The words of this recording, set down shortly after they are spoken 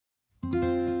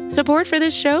Support for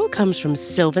this show comes from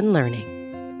Sylvan Learning.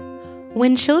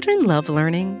 When children love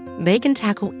learning, they can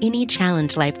tackle any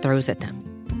challenge life throws at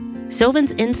them.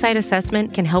 Sylvan's Insight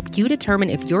Assessment can help you determine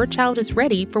if your child is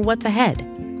ready for what's ahead.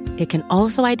 It can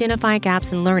also identify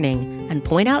gaps in learning and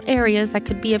point out areas that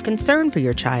could be of concern for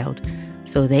your child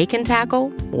so they can tackle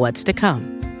what's to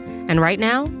come. And right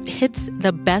now, it's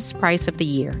the best price of the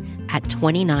year at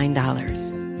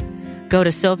 $29. Go to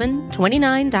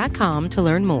sylvan29.com to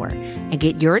learn more and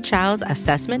get your child's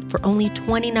assessment for only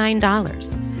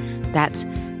 $29. That's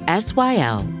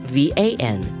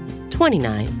SYLVAN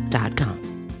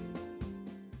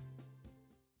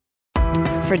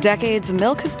 29.com. For decades,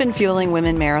 milk has been fueling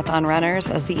women marathon runners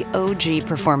as the OG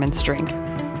performance drink.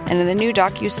 And in the new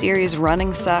docuseries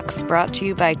Running Sucks, brought to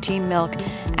you by Team Milk,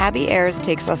 Abby Ayers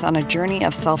takes us on a journey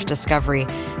of self-discovery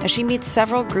as she meets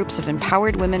several groups of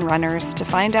empowered women runners to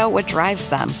find out what drives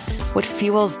them, what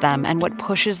fuels them, and what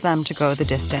pushes them to go the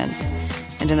distance.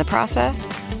 And in the process,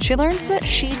 she learns that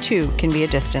she too can be a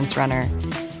distance runner.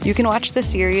 You can watch the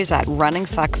series at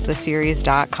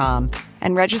runningsuckstheseries.com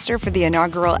and register for the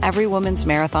inaugural Every Woman's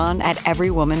Marathon at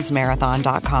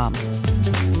everywomansmarathon.com.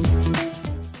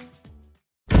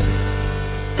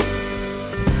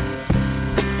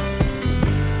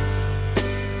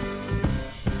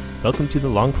 Welcome to the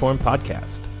Longform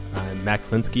Podcast. I'm Max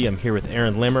Linsky. I'm here with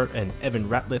Aaron Lammert and Evan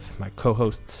Ratliff, my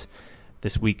co-hosts.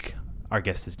 This week, our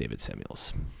guest is David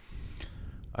Samuels.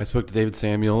 I spoke to David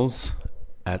Samuels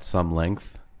at some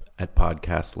length, at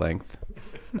podcast length.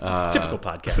 Typical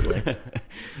podcast length.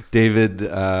 David,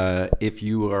 if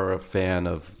you are a fan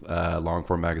of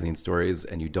long-form magazine stories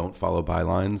and you don't follow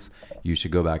bylines, you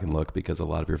should go back and look because a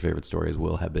lot of your favorite stories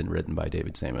will have been written by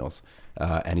David Samuels.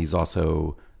 And he's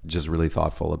also just really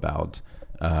thoughtful about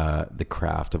the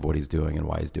craft of what he's doing and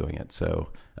why he's doing it. So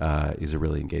he's a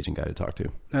really engaging guy to talk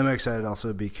to. I'm excited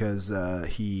also because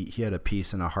he had a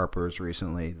piece in a Harper's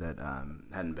recently that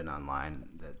hadn't been online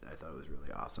that I thought was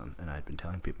really awesome and I'd been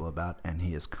telling people about, and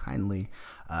he has kindly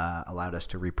allowed us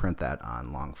to reprint that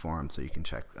on long form, so you can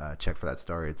check for that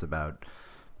story. It's about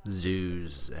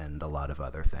zoos and a lot of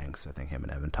other things. I think him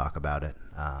and Evan talk about it.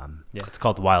 Yeah, it's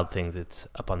called Wild Things. It's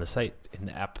up on the site in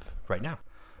the app right now.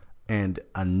 And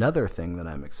another thing that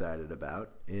I'm excited about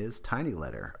is Tiny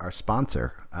Letter, our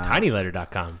sponsor.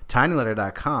 TinyLetter.com.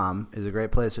 TinyLetter.com is a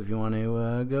great place if you want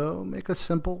to go make a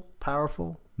simple,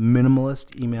 powerful,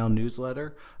 minimalist email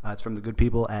newsletter. It's from the good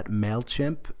people at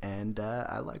MailChimp, and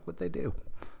I like what they do.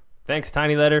 Thanks,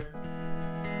 Tiny Letter.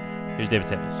 Here's David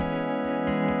Samuels.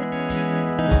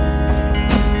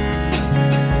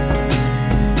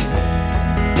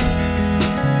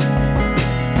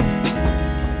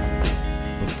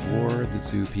 The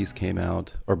Zoo piece came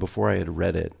out, or before I had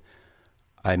read it,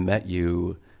 I met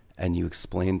you and you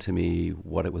explained to me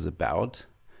what it was about,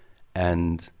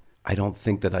 and I don't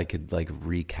think that I could like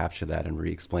recapture that and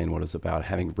re-explain what it was about,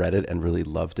 having read it and really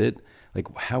loved it. Like,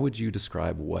 how would you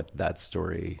describe what that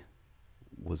story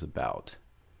was about?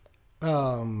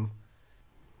 I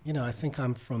think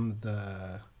I'm from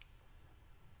the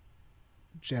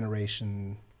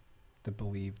generation that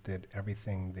believed that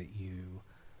everything that you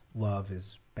love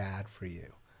is bad for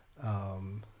you,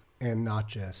 and not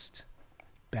just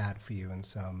bad for you in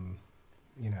some,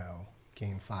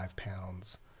 gain 5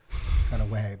 pounds kind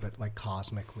of way, but like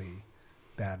cosmically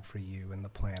bad for you and the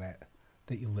planet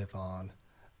that you live on.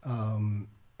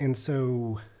 And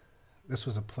so this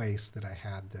was a place that I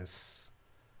had this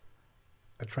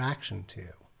attraction to,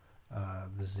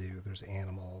 the zoo. There's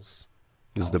animals.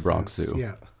 This is the Bronx Zoo.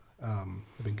 Yeah.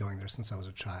 I've been going there since I was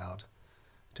a child.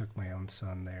 Took my own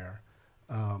son there.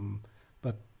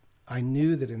 But I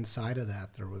knew that inside of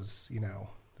that there was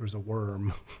a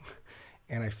worm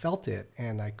and I felt it,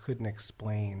 and I couldn't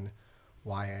explain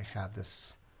why I had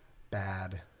this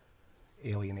bad,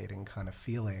 alienating kind of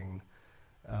feeling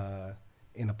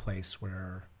in a place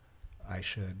where I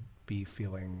should be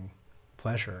feeling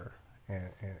pleasure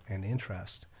and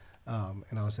interest.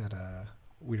 And I was at a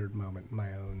weird moment in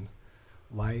my own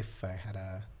life. I had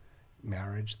a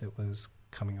marriage that was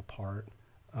coming apart.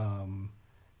 And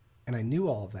I knew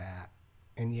all that,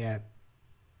 and yet,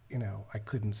 I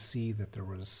couldn't see that there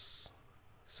was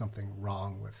something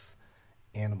wrong with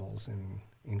animals in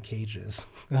cages.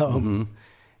 And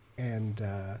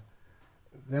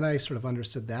then I sort of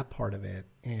understood that part of it,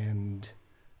 and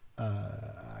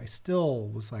I still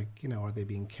was like, are they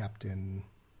being kept in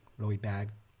really bad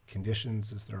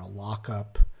conditions? Is there a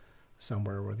lockup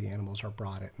somewhere where the animals are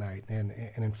brought at night? And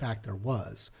in fact, there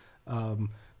was.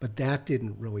 But that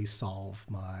didn't really solve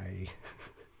my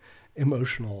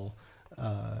emotional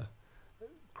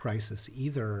crisis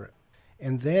either.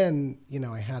 And then,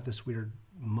 I had this weird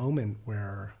moment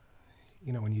where,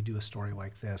 when you do a story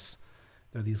like this,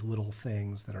 there are these little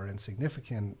things that are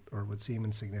insignificant or would seem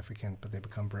insignificant, but they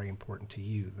become very important to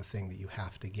you, the thing that you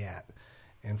have to get.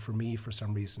 And for me, for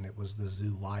some reason, it was the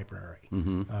zoo library,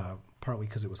 partly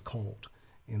because it was cold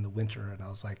in the winter. And I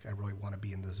was like, I really want to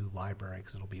be in the zoo library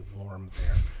because it'll be warm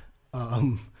there.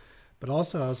 But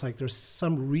also I was like, there's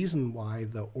some reason why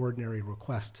the ordinary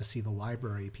request to see the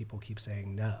library, people keep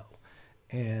saying no.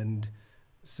 And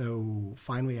so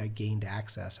finally I gained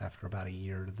access after about a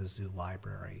year to the zoo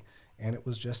library. And it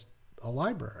was just a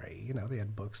library. They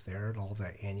had books there and all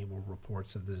the annual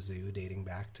reports of the zoo dating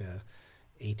back to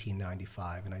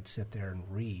 1895. And I'd sit there and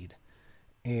read.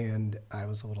 And I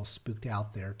was a little spooked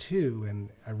out there too.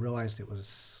 And I realized it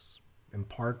was in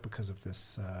part because of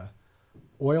this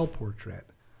oil portrait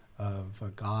of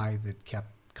a guy that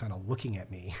kept kind of looking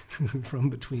at me from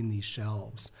between these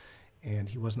shelves. And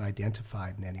he wasn't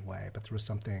identified in any way, but there was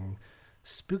something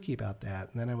spooky about that.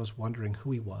 And then I was wondering who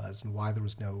he was and why there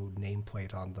was no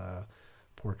nameplate on the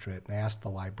portrait. And I asked the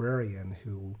librarian,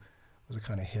 who was a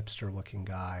kind of hipster-looking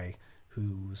guy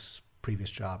whose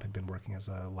previous job had been working as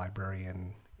a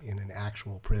librarian in an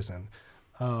actual prison.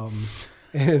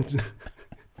 And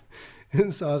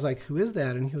so I was like, who is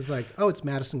that? And he was like, oh, it's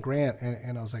Madison Grant.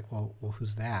 And I was like, well,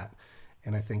 who's that?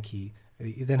 And I think he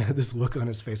then had this look on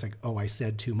his face like, oh, I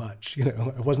said too much.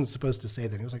 I wasn't supposed to say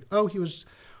that. He was like, oh, he was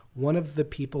one of the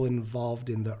people involved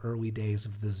in the early days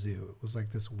of the zoo. It was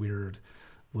like this weird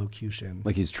locution.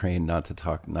 Like he's trained not to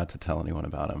talk, not to tell anyone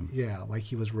about him. Yeah, like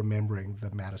he was remembering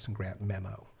the Madison Grant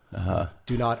memo. Uh-huh.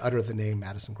 Do not utter the name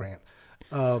Madison Grant.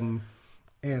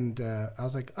 And I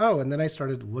was like, oh, and then I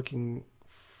started looking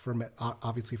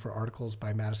obviously for articles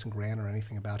by Madison Grant or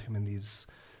anything about him in these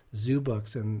zoo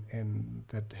books, and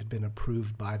that had been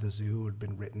approved by the zoo, had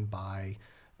been written by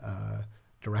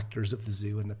directors of the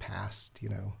zoo in the past,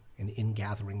 an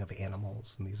ingathering of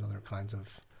animals and these other kinds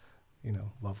of,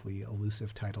 lovely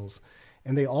elusive titles.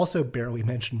 And they also barely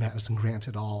mentioned Madison Grant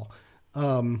at all.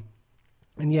 And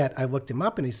yet I looked him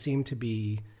up and he seemed to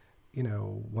be,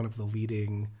 one of the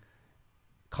leading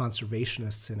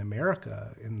conservationists in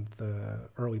America in the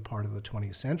early part of the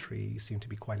 20th century. He seemed to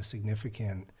be quite a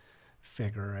significant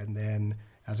figure. And then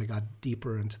as I got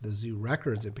deeper into the zoo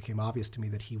records, it became obvious to me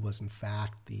that he was in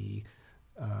fact the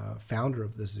founder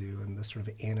of the zoo and the sort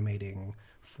of animating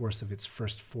force of its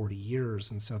first 40 years.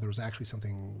 And so there was actually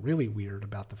something really weird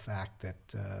about the fact that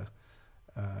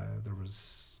there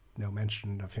was no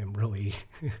mention of him really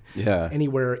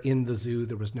anywhere in the zoo.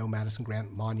 There was no Madison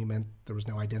Grant monument. There was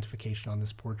no identification on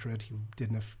this portrait. He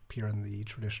didn't appear in the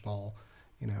traditional,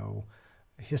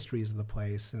 histories of the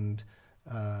place. And,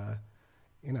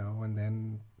 and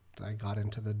then I got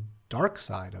into the dark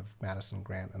side of Madison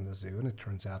Grant and the zoo, and it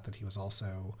turns out that he was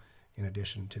also, in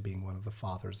addition to being one of the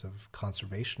fathers of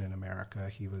conservation in America,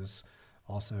 he was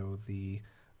also the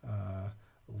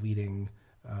leading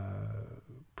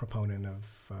proponent of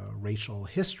racial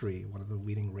history, one of the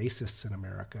leading racists in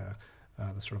America,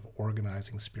 the sort of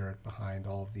organizing spirit behind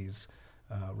all of these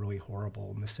really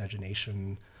horrible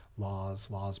miscegenation laws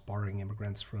barring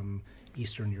immigrants from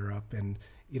Eastern Europe. And,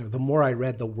 the more I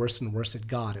read, the worse and worse it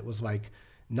got. It was like,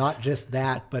 not just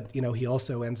that, but, he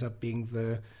also ends up being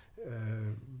the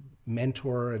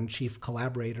mentor and chief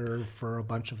collaborator for a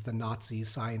bunch of the Nazi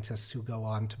scientists who go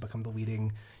on to become the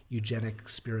leading eugenic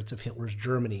spirits of Hitler's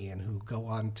Germany, and who go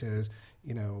on to,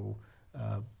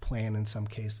 plan in some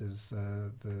cases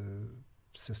the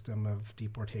system of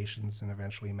deportations and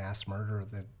eventually mass murder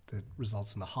that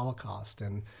results in the Holocaust.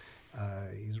 And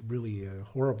he's really a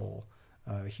horrible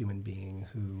human being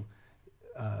who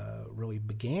really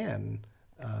began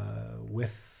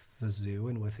with the zoo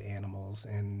and with animals,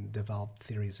 and developed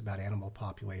theories about animal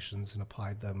populations and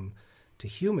applied them to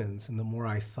humans. And the more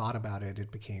I thought about it,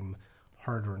 it became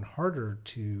harder and harder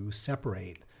to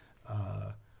separate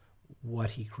what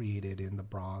he created in the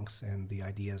Bronx and the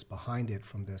ideas behind it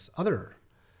from this other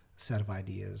set of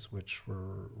ideas, which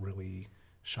were really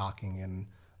shocking and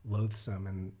loathsome.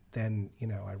 And then,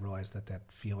 I realized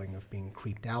that feeling of being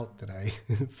creeped out that I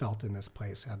felt in this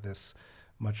place had this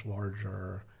much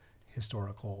larger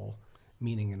historical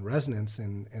meaning and resonance,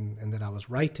 and that I was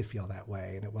right to feel that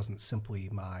way. And it wasn't simply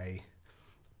my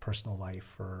personal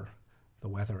life or the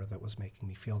weather that was making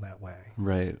me feel that way.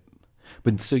 Right.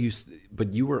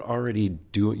 But you were already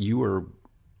you were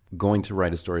going to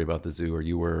write a story about the zoo, or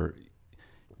you were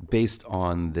based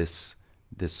on this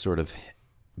sort of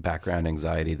background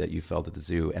anxiety that you felt at the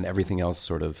zoo, and everything else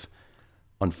sort of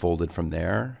unfolded from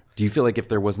there. Do you feel like if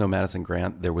there was no Madison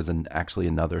Grant, there was actually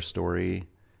another story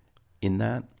in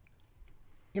that?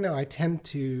 I tend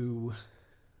to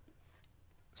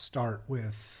start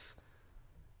with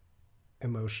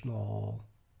emotional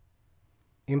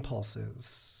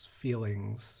impulses,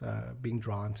 feelings, being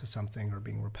drawn to something or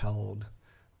being repelled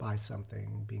by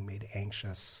something, being made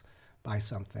anxious by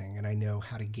something, and I know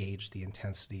how to gauge the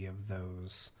intensity of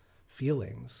those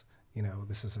feelings.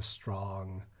 This is a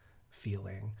strong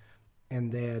feeling.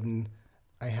 And then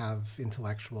I have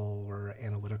intellectual or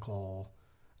analytical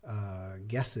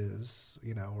guesses,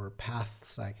 or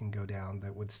paths I can go down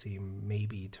that would seem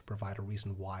maybe to provide a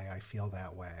reason why I feel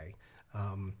that way.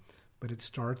 But it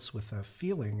starts with a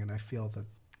feeling, and I feel that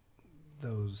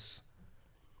those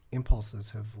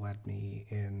impulses have led me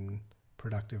in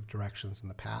productive directions in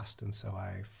the past, and so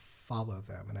I follow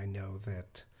them, and I know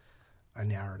that a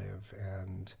narrative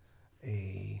and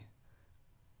a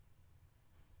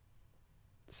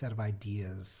set of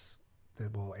ideas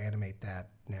that will animate that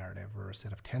narrative, or a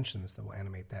set of tensions that will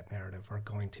animate that narrative, are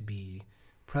going to be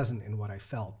present in what I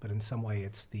felt, but in some way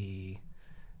it's the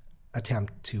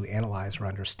attempt to analyze or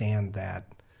understand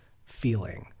that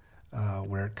feeling,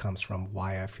 where it comes from,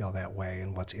 why I feel that way,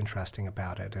 and what's interesting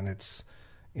about it. And it's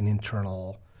an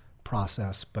internal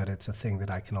process, but it's a thing that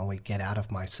I can only get out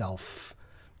of myself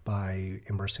by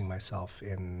immersing myself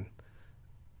in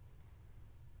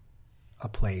a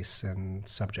place and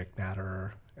subject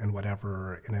matter and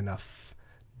whatever in enough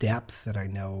depth that I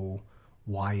know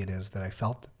why it is that I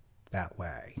felt that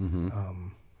way. Mm-hmm.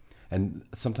 And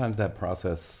sometimes that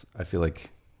process, I feel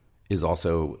like, is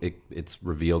also, it's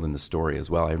revealed in the story as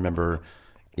well. I remember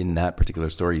in that particular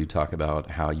story, you talk about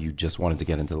how you just wanted to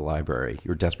get into the library. You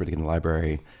were desperate to get in the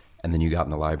library, and then you got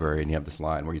in the library, and you have this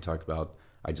line where you talked about,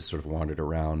 I just sort of wandered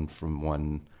around from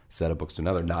one set of books to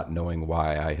another, not knowing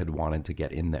why I had wanted to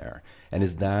get in there. And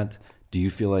do you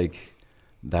feel like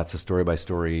that's a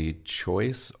story-by-story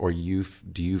choice, or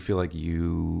do you feel like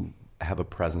you have a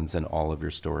presence in all of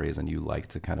your stories and you like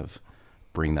to kind of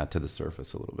bring that to the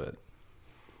surface a little bit?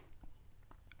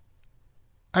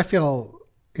 I feel,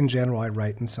 in general, I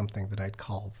write in something that I'd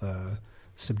call the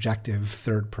subjective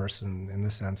third person, in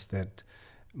the sense that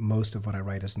most of what I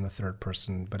write is in the third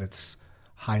person, but it's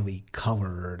highly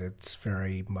colored. It's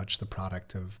very much the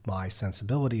product of my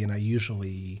sensibility, and I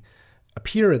usually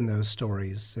appear in those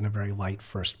stories in a very light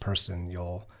first person.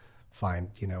 You'll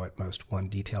find, at most one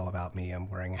detail about me. I'm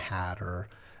wearing a hat or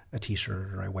a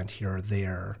T-shirt, or I went here or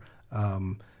there.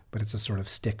 But it's a sort of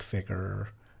stick figure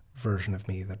version of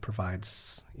me that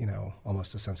provides,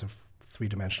 almost a sense of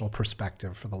three-dimensional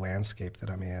perspective for the landscape that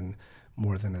I'm in,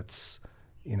 more than it's,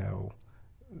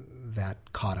 that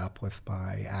caught up with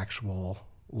my actual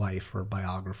life or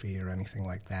biography or anything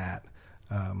like that.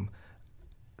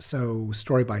 So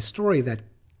story by story, that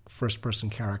first-person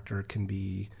character can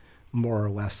be more or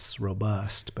less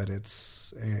robust, but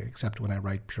it's, except when I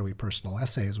write purely personal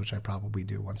essays, which I probably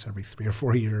do once every 3 or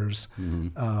 4 years,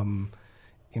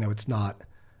 it's not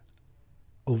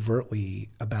overtly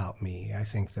about me. I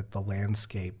think that the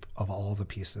landscape of all the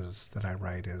pieces that I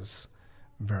write is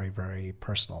very, very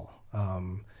personal.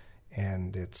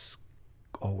 And it's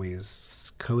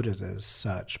always coded as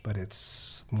such, but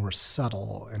it's more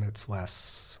subtle and it's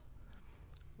less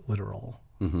literal.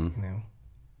 Mm-hmm.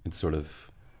 It's sort of,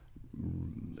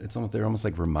 they're almost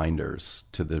like reminders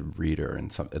to the reader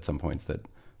at some points that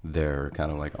they're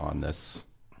kind of like on this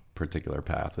particular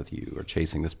path with you, or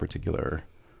chasing this particular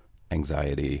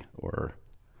anxiety or,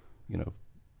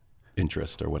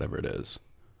 interest or whatever it is.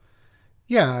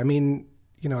 Yeah, I mean,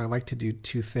 I like to do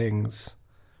 2 things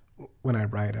when I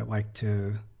write. I like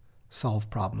to solve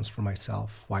problems for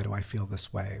myself. Why do I feel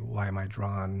this way? Why am I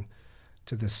drawn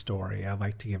to this story? I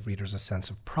like to give readers a sense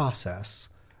of process.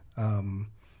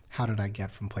 How did I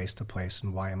get from place to place,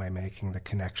 and why am I making the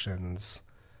connections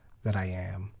that I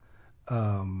am?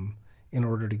 In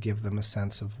order to give them a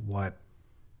sense of what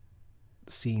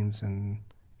scenes and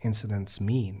incidents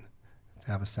mean, to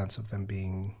have a sense of them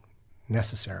being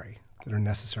necessary, that are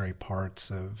necessary parts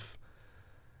of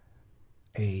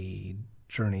a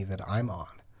journey that I'm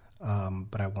on,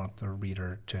 but I want the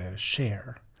reader to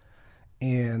share.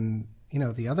 And,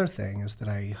 the other thing is that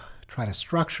I try to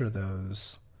structure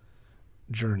those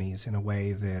journeys in a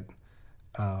way that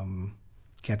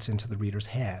gets into the reader's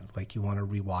head. Like, you want to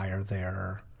rewire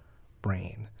their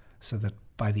brain so that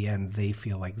by the end they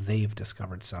feel like they've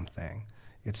discovered something.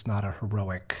 It's not a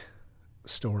heroic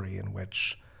story in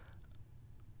which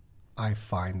I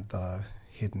find the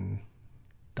hidden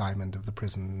diamond of the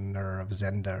prisoner of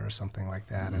Zenda or something like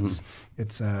that. Mm-hmm.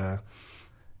 It's a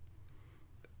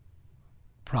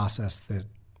process that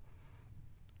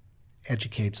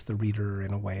educates the reader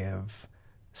in a way of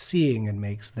seeing and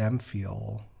makes them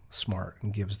feel smart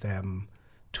and gives them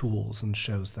tools and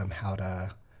shows them how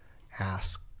to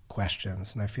ask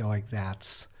questions. And I feel like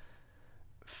that's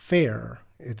fair.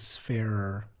 It's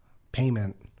fair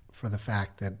payment for the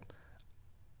fact that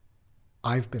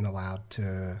I've been allowed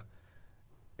to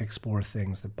explore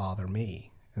things that bother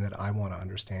me and that I want to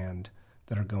understand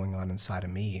that are going on inside of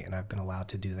me. And I've been allowed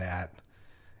to do that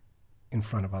in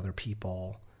front of other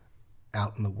people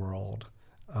out in the world.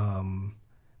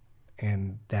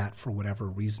 And that, for whatever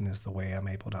reason, is the way I'm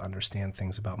able to understand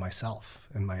things about myself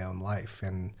and my own life.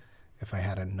 And if I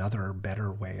had another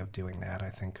better way of doing that,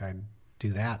 I think I'd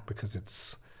do that, because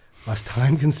it's less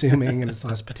time consuming and it's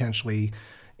less potentially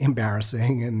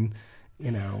embarrassing, and,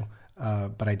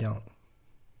 but I don't.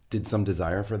 Did some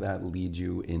desire for that lead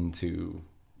you into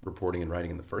reporting and writing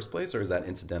in the first place, or is that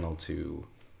incidental to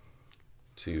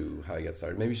how you got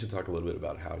started? Maybe you should talk a little bit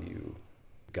about how you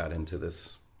got into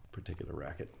this particular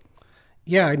racket.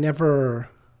 Yeah, I never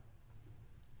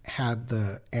had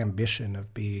the ambition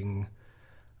of being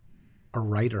a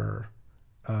writer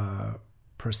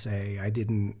per se. I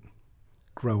didn't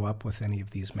grow up with any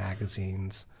of these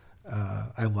magazines.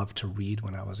 I loved to read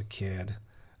when I was a kid.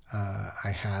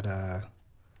 I had I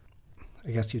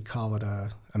guess you'd call it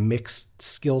a mixed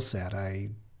skill set. I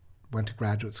went to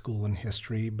graduate school in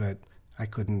history, but I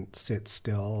couldn't sit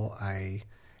still. I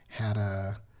had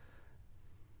a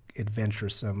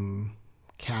adventuresome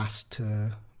cast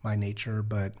to my nature,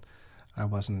 but I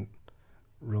wasn't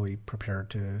really prepared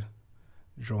to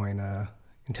join a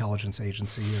intelligence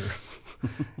agency or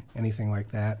anything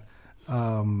like that.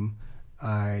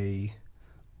 I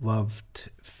loved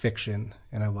fiction,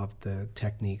 and I loved the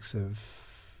techniques of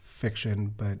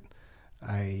fiction, but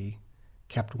I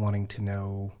kept wanting to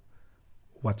know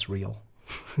what's real,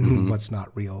 what's not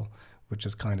real, which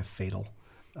is kind of fatal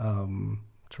to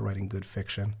writing good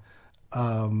fiction.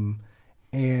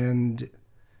 And,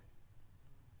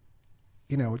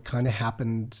 it kind of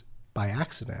happened by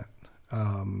accident.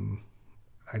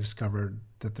 I discovered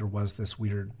that there was this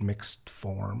weird mixed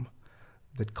form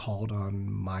that called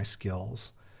on my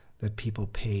skills, that people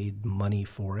paid money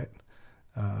for it.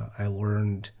 I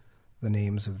learned the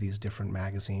names of these different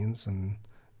magazines and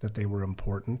that they were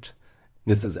important.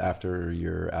 This is after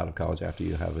you're out of college, after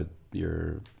you have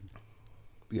you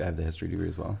have the history degree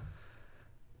as well?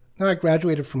 No, I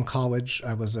graduated from college.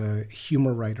 I was a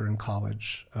humor writer in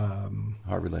college.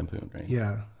 Harvard Lampoon, right?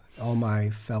 Yeah. All my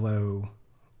fellow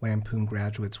Lampoon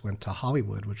graduates went to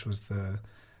Hollywood, which was the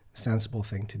sensible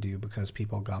thing to do, because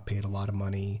people got paid a lot of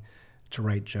money to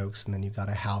write jokes, and then you got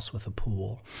a house with a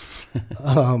pool.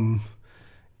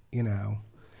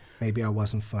 Maybe I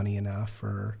wasn't funny enough,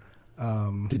 or...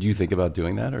 Did you think about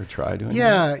doing that or try doing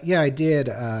that? Yeah, I did.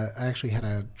 I actually had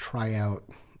a tryout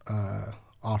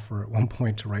offer at one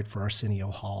point to write for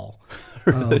Arsenio Hall.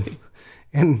 Really?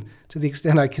 And to the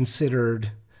extent I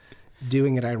considered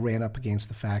doing it, I ran up against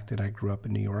the fact that I grew up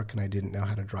in New York and I didn't know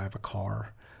how to drive a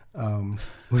car,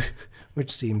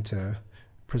 which seemed to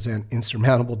present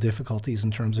insurmountable difficulties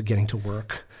in terms of getting to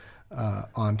work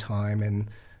on time. And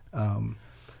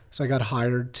so I got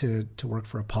hired to work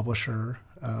for a publisher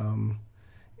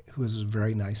who was a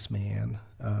very nice man,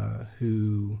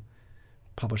 who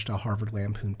published a Harvard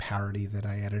Lampoon parody that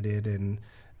I edited, and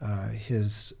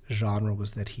his genre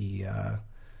was that he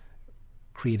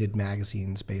created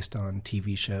magazines based on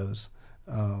TV shows,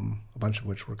 a bunch of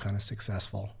which were kind of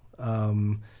successful.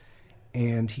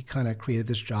 And he kind of created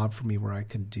this job for me where I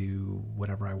could do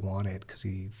whatever I wanted, because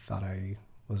he thought I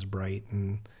was bright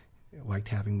and liked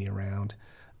having me around.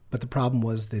 But the problem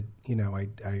was that,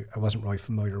 I wasn't really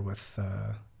familiar with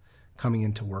coming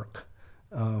into work.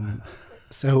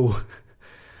 So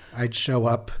I'd show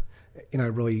up,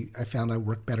 I found I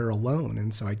worked better alone.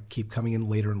 And so I'd keep coming in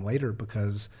later and later,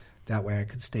 because that way I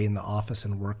could stay in the office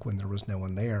and work when there was no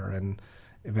one there. And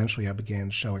eventually I began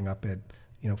showing up at,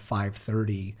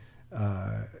 5:30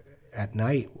 at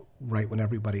night, right when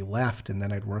everybody left. And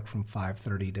then I'd work from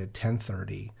 5:30 to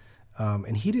 10:30.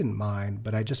 And he didn't mind,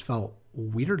 but I just felt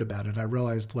weird about it. I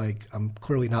realized, I'm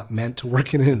clearly not meant to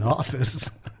work in an office.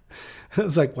 I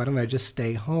was like, why don't I just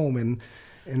stay home?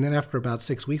 And then after about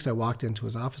 6 weeks, I walked into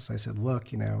his office. I said, look,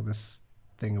 this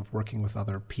thing of working with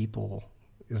other people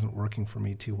isn't working for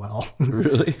me too well.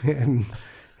 Really? and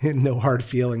no hard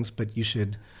feelings, but you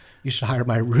should hire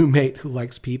my roommate who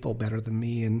likes people better than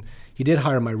me. And he did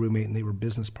hire my roommate, and they were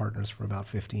business partners for about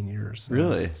 15 years.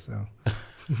 Really? So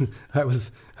I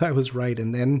was right.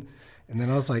 And then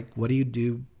I was like, what do you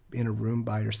do in a room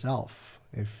by yourself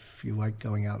if you like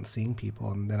going out and seeing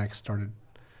people? And then I started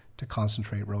to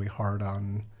concentrate really hard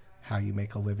on how you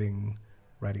make a living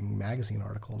writing magazine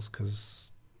articles,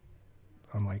 because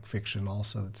unlike fiction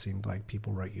also, it seemed like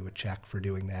people write you a check for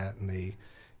doing that, and they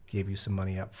gave you some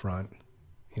money up front.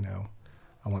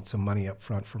 I want some money up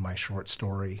front for my short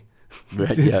story.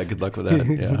 Right, yeah, good luck with that.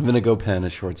 Yeah. I'm going to go pen a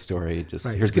short story. Just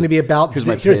right. It's going to be about, here's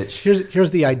my pitch.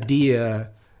 Here's the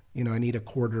idea. I need a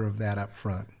quarter of that up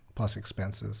front, plus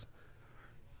expenses.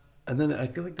 And then I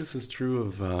feel like this is true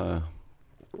of a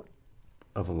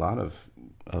lot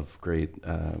of great,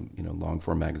 long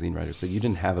form magazine writers. So you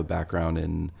didn't have a background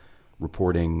in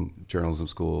reporting, journalism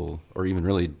school, or even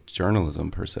really journalism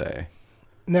per se.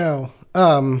 No.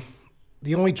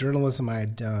 The only journalism I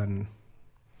had done,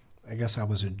 I guess I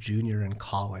was a junior in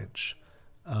college,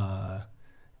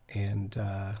 and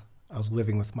I was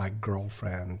living with my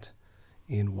girlfriend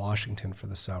in Washington for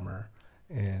the summer.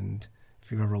 And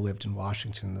if you've ever lived in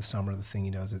Washington in the summer, the thing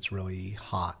you know is it's really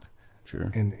hot,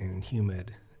 sure, and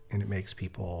humid, and it makes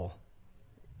people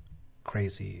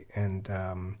crazy. And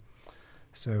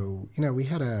so we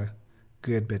had a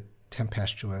good but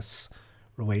tempestuous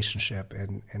relationship,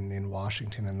 and in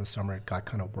Washington in the summer it got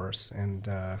kind of worse. And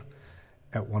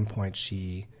at one point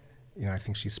she, I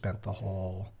think she spent the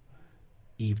whole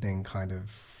evening kind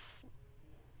of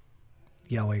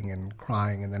yelling and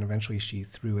crying, and then eventually she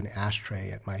threw an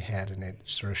ashtray at my head and it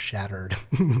sort of shattered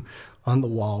on the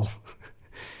wall.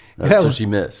 So she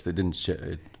missed. It didn't.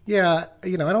 Yeah, I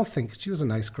don't think she was a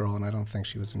nice girl, and I don't think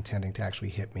she was intending to actually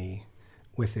hit me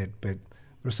with it, but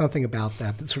there was something about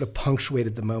that sort of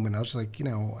punctuated the moment. I was like,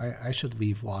 I should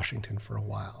leave Washington for a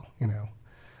while,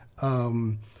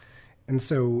 And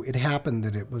so it happened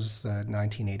that it was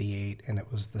 1988, and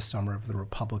it was the summer of the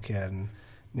Republican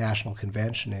National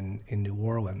Convention in New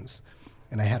Orleans.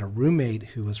 And I had a roommate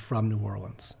who was from New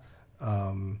Orleans.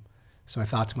 So I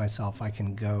thought to myself, I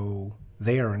can go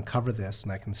there and cover this,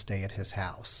 and I can stay at his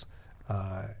house.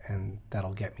 And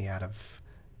that'll get me out of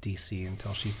D.C.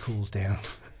 until she cools down.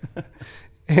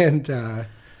 And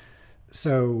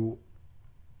so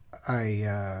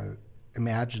I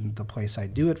imagined the place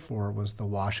I'd do it for was the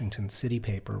Washington City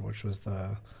Paper, which was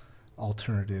the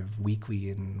alternative weekly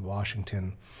in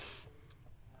Washington.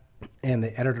 And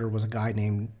the editor was a guy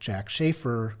named Jack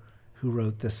Schaefer, who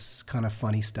wrote this kind of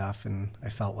funny stuff, and I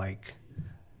felt like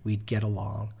we'd get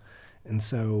along. And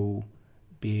so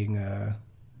being a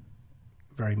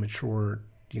very mature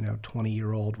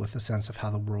 20-year-old with a sense of how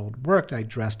the world worked, I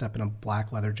dressed up in a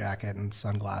black leather jacket and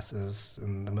sunglasses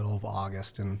in the middle of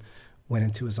August and went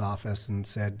into his office and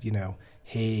said,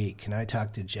 hey, can I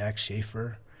talk to Jack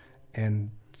Schaefer?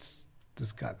 And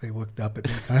this guy, they looked up at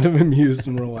me kind of amused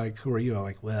and were like, who are you? I'm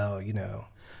like, well,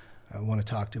 I want to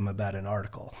talk to him about an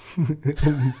article.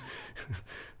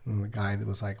 And the guy that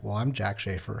was like, well, I'm Jack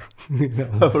Schaefer.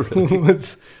 Oh, really?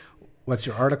 What's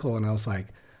your article? And I was like,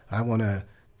 I want to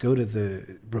go to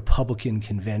the Republican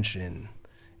convention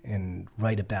and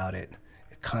write about it,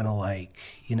 kind of like,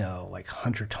 like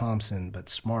Hunter Thompson, but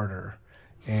smarter.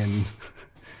 And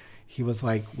he was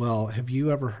like, well, have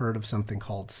you ever heard of something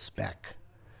called spec?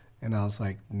 And I was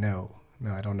like, no,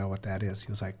 I don't know what that is.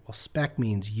 He was like, well, spec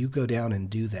means you go down and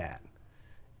do that,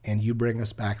 and you bring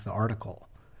us back the article.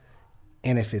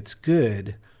 And if it's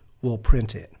good, we'll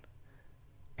print it.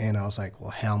 And I was like,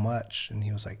 well, how much? And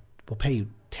he was like, we'll pay you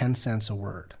 10 cents a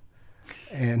word.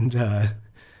 And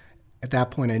at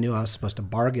that point, I knew I was supposed to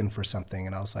bargain for something.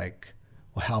 And I was like,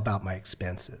 well, how about my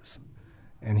expenses?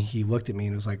 And he looked at me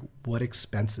and was like, what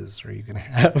expenses are you going to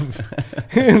have?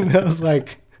 And I was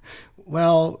like,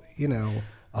 well,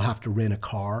 I'll have to rent a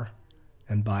car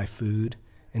and buy food.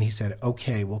 And he said,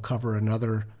 okay, we'll cover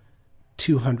another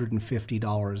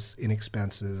 $250 in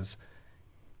expenses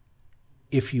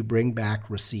if you bring back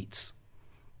receipts.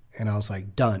 And I was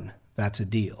like, done. That's a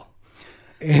deal.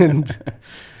 And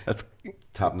that's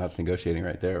top-notch negotiating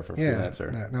right there for a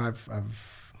freelancer. No,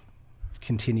 I've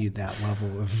continued that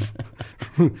level of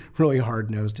really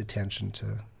hard-nosed attention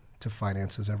to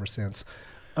finances ever since.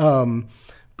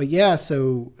 But yeah,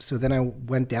 so then I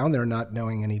went down there not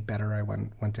knowing any better. I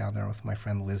went down there with my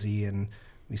friend Lizzie, and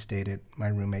we stayed at my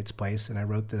roommate's place, and I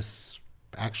wrote this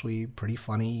actually pretty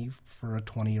funny for a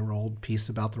 20-year-old piece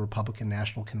about the Republican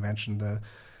National Convention.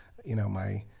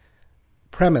 My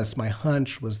premise, my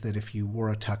hunch was that if you wore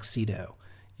a tuxedo,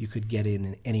 you could get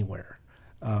in anywhere.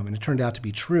 And it turned out to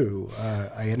be true.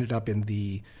 I ended up in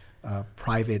the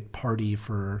private party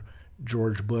for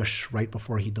George Bush right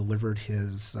before he delivered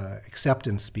his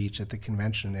acceptance speech at the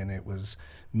convention, and it was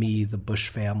me, the Bush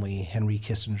family, Henry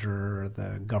Kissinger,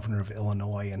 the governor of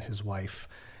Illinois, and his wife,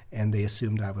 and they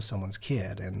assumed I was someone's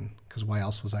kid, and because why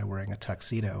else was I wearing a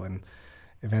tuxedo? And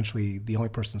eventually, the only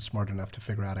person smart enough to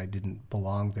figure out I didn't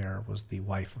belong there was the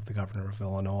wife of the governor of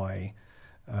Illinois.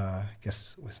 I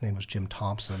guess his name was Jim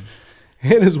Thompson.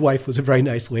 And his wife was a very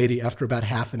nice lady. After about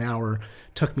half an hour,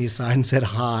 took me aside and said,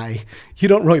 hi, you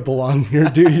don't really belong here,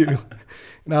 do you?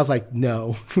 And I was like,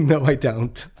 no, I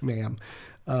don't, ma'am.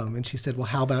 And she said, well,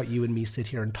 how about you and me sit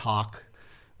here and talk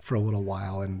for a little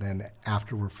while, and then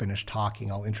after we're finished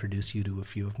talking, I'll introduce you to a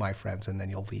few of my friends, and then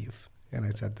you'll leave. And I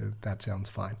said, that sounds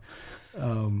fine.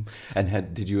 And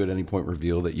did you at any point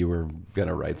reveal that you were going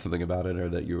to write something about it, or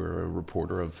that you were a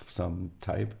reporter of some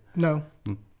type? No.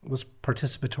 It was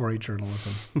participatory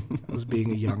journalism. I was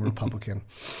being a young Republican.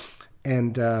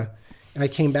 And I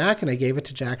came back and I gave it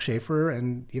to Jack Schaefer,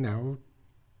 and, you know,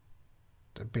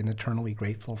 I've been eternally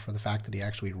grateful for the fact that he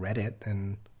actually read it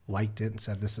and liked it and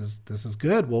said, this is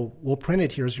good. We'll print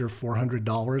it. Here's your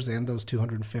 $400 and those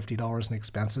 $250 in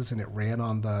expenses. And it ran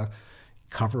on the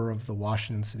cover of the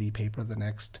Washington City paper the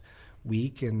next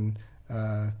week. And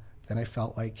then I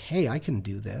felt like, hey, I can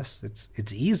do this.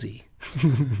 It's easy.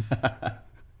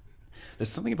 There's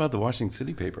something about the Washington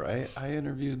City paper. I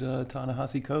interviewed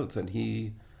Ta-Nehisi Coates, and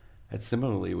he had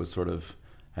similarly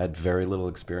had very little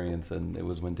experience, and it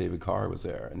was when David Carr was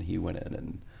there, and he went in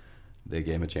and they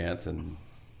gave him a chance, and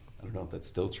I don't know if that's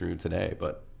still true today,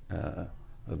 but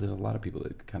there's a lot of people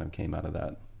that kind of came out of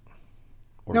that.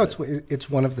 No, it's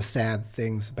one of the sad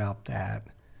things about that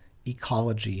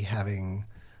ecology having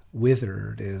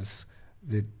withered is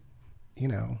that, you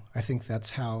know, I think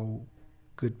that's how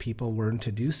good people learn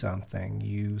to do something.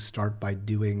 You start by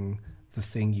doing the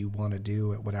thing you want to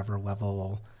do at whatever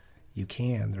level you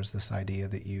can. There's this idea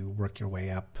that you work your way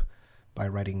up by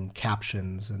writing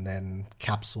captions and then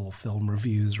capsule film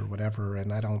reviews or whatever,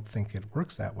 and I don't think it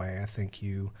works that way. I think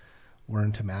you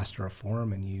learn to master a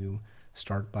form, and you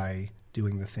start by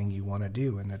doing the thing you want to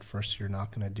do, and at first you're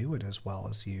not going to do it as well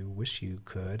as you wish you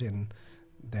could, and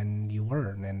then you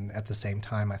learn. And at the same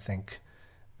time, I think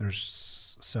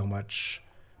there's so much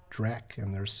dreck,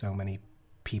 and there's so many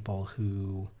people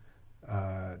who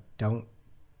don't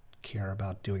care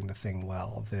about doing the thing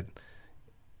well, that,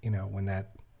 you know, when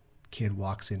that kid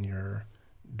walks in your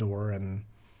door and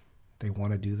they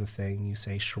want to do the thing, you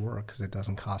say sure, because it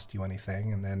doesn't cost you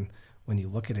anything. And then when you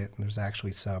look at it and there's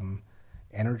actually some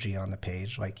energy on the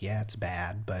page, like, yeah, it's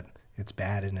bad, but it's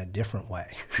bad in a different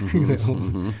way. Mm-hmm. You know?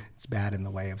 Mm-hmm. It's bad in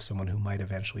the way of someone who might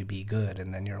eventually be good,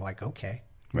 and then you're like, okay.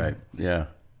 Right. Yeah.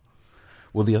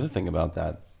 Well, the other thing about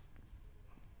that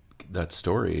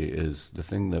story is the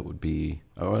thing that would be,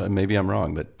 maybe I'm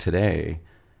wrong, but today,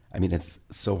 I mean, it's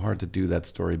so hard to do that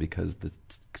story because the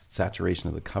saturation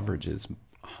of the coverage is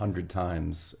 100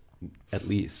 times at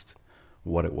least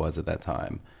what it was at that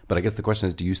time. But I guess the question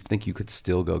is, do you think you could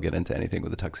still go get into anything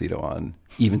with a tuxedo on,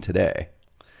 even today?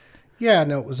 Yeah,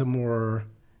 no, it was a more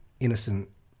innocent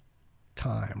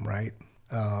time, right?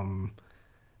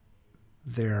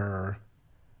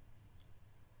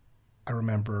 I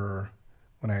remember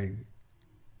when I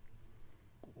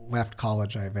left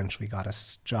college, I eventually got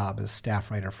a job as staff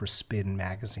writer for Spin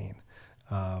magazine.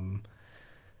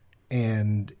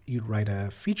 And you'd write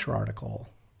a feature article,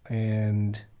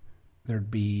 and there'd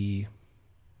be,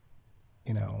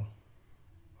 you know,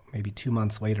 maybe 2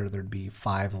 months later, there'd be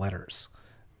 5 letters,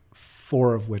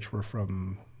 4 of which were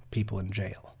from people in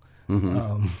jail.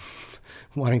 Mm-hmm.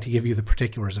 Wanting to give you the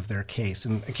particulars of their case,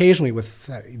 and occasionally with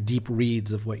deep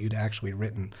reads of what you'd actually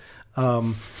written.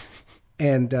 So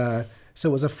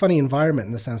it was a funny environment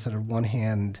in the sense that on one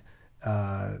hand,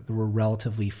 there were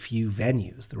relatively few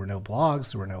venues. There were no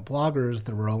blogs, there were no bloggers,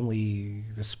 there were only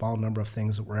the small number of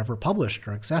things that were ever published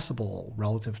or accessible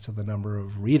relative to the number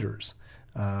of readers.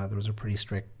 There was a pretty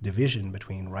strict division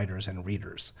between writers and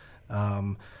readers.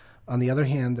 On the other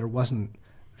hand, there wasn't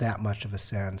that much of a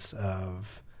sense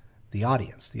of the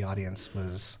audience. The audience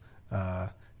was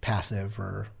passive,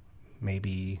 or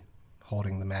maybe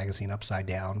holding the magazine upside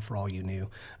down for all you knew.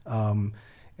 And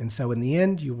so in the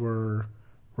end, you were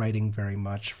writing very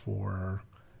much for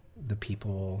the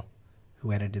people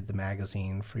who edited the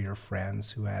magazine, for your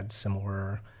friends who had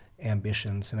similar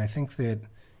ambitions. And I think that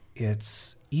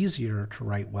it's easier to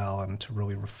write well and to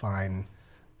really refine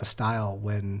a style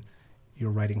when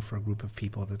you're writing for a group of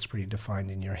people that's pretty defined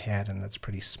in your head and that's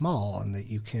pretty small, and that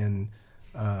you can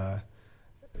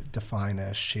define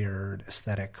a shared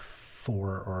aesthetic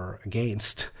for or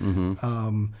against,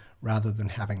 rather than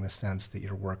having the sense that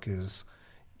your work is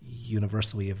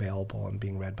universally available and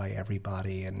being read by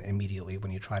everybody, and immediately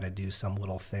when you try to do some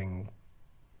little thing,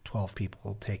 12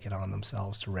 people take it on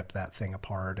themselves to rip that thing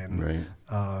apart. And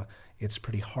right. It's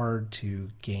pretty hard to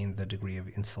gain the degree of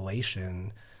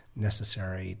insulation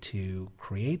necessary to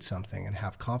create something and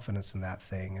have confidence in that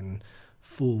thing and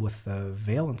fool with the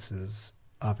valences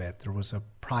of it. There was a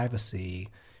privacy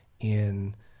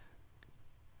in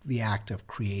the act of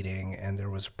creating, and there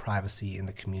was a privacy in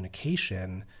the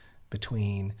communication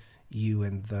between you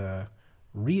and the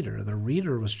reader. The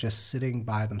reader was just sitting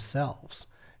by themselves,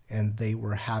 and they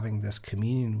were having this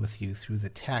communion with you through the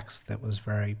text that was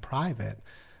very private,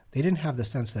 they didn't have the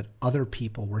sense that other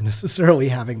people were necessarily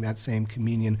having that same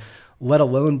communion, let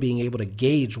alone being able to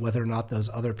gauge whether or not those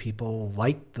other people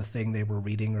liked the thing they were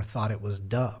reading or thought it was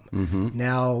dumb. Mm-hmm.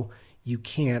 Now you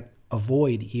can't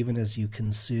avoid, even as you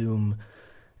consume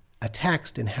a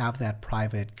text and have that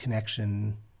private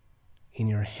connection in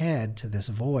your head to this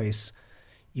voice,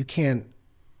 you can't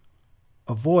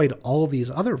avoid all these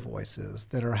other voices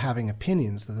that are having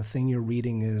opinions that the thing you're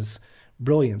reading is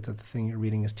brilliant, that the thing you're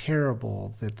reading is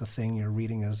terrible, that the thing you're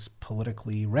reading is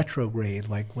politically retrograde.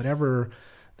 Like whatever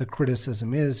the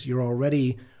criticism is, you're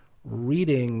already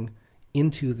reading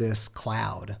into this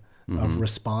cloud of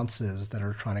responses that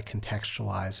are trying to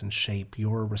contextualize and shape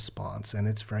your response. And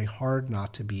it's very hard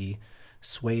not to be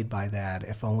swayed by that,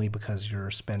 if only because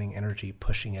you're spending energy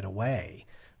pushing it away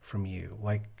from you.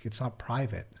 Like it's not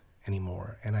private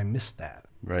anymore, and I miss that.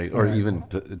 Right, or even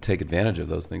take advantage of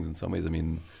those things in some ways. I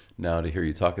mean, now to hear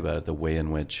you talk about it, the way in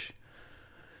which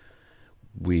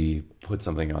we put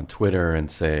something on Twitter and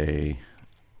say,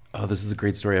 oh, this is a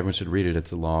great story, everyone should read it,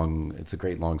 it's a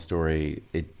great long story,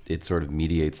 it sort of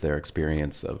mediates their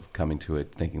experience of coming to it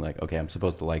thinking like, okay, I'm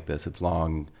supposed to like this, it's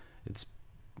long, it's,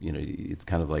 you know, it's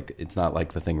kind of like, it's not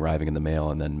like the thing arriving in the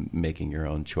mail and then making your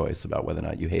own choice about whether or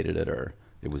not you hated it or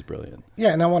it was brilliant.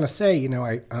 Yeah, and I want to say, you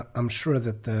know, I'm sure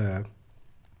that the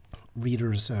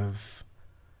readers of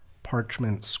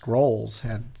Parchment Scrolls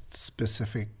had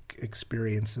specific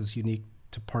experiences unique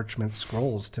to Parchment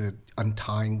Scrolls, to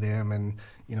untying them and,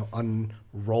 you know,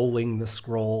 unrolling the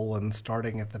scroll and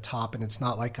starting at the top. And it's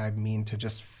not like I mean to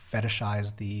just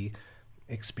fetishize the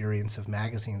experience of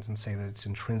magazines and say that it's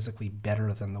intrinsically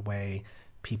better than the way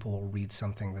people will read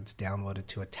something that's downloaded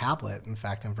to a tablet. In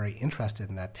fact, I'm very interested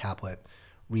in that tablet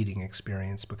reading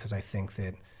experience because I think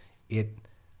that it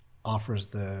offers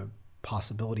the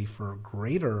possibility for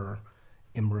greater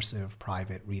immersive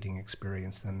private reading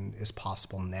experience than is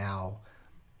possible now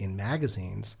in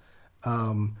magazines.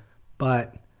 And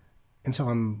so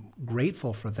I'm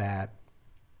grateful for that,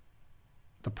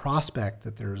 the prospect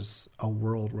that there's a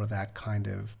world where that kind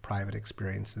of private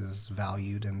experience is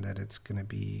valued and that it's going to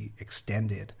be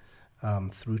extended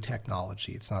through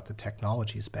technology. It's not that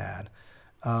technology's bad.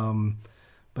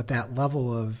 But that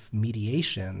level of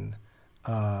mediation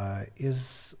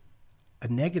is a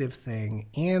negative thing,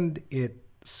 and it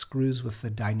screws with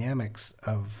the dynamics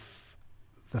of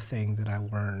the thing that I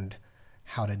learned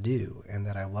how to do and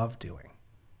that I love doing.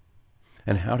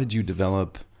 And how did you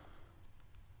develop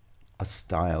a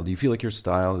style? Do you feel like your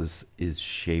style is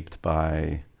shaped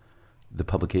by the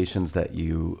publications that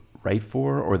you write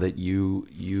for, or that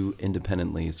you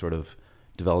independently sort of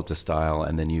developed a style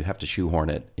and then you have to shoehorn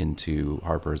it into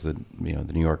Harper's, the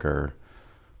New Yorker,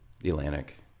 the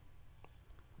Atlantic?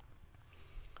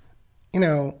 You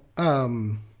know,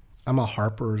 I'm a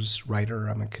Harper's writer.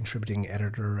 I'm a contributing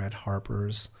editor at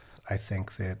Harper's. I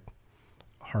think that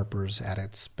Harper's at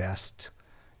its best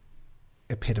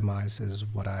epitomizes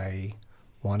what I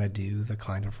want to do, the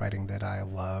kind of writing that I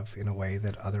love, in a way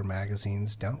that other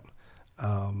magazines don't.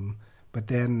 But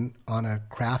then on a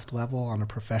craft level, on a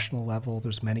professional level,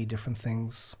 there's many different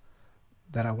things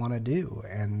that I want to do,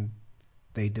 and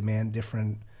they demand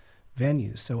different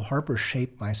venues. So Harper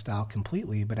shaped my style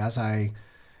completely, but as I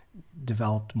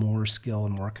developed more skill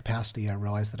and more capacity, I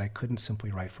realized that I couldn't simply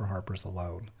write for Harper's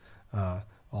alone,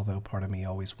 although part of me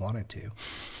always wanted to.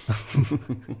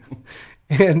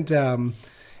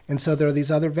 And so there are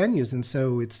these other venues, and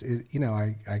so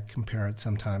I compare it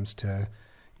sometimes to,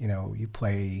 you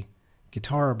play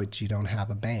guitar but you don't have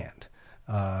a band,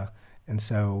 and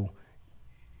so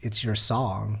it's your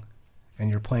song, and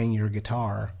you're playing your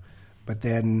guitar, but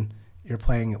then you're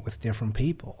playing it with different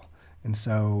people, and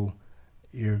so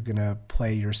you're gonna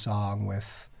play your song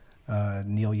with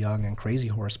Neil Young and Crazy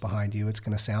Horse behind you. It's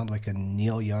gonna sound like a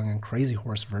Neil Young and Crazy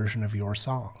Horse version of your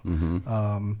song.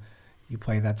 Mm-hmm. You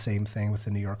play that same thing with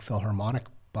the New York Philharmonic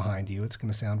behind you, it's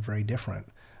gonna sound very different.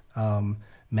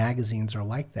 Magazines are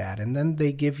like that, and then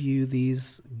they give you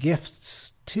these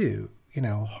gifts too.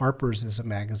 Harper's is a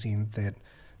magazine that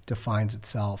defines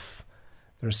itself.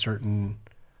 There's certain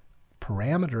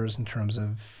parameters in terms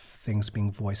of things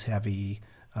being voice heavy.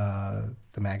 The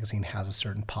magazine has a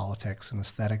certain politics and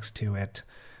aesthetics to it,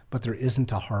 but there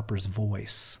isn't a Harper's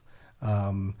voice.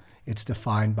 It's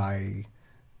defined by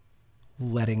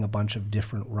letting a bunch of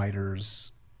different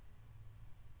writers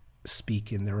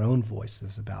speak in their own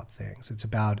voices about things. It's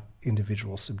about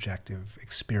individual subjective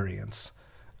experience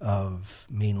of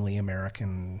mainly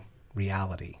American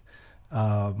reality.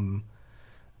 A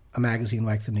magazine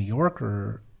like the New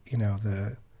Yorker,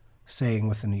 the saying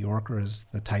with the New Yorker is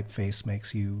the typeface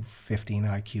makes you 15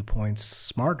 IQ points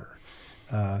smarter.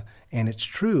 And it's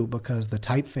true because the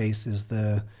typeface is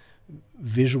the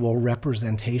visual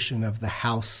representation of the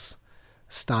house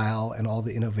style and all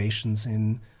the innovations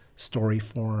in story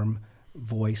form,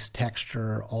 voice,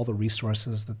 texture, all the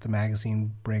resources that the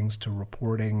magazine brings to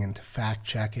reporting and to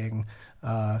fact-checking.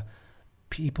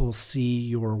 People see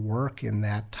your work in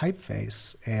that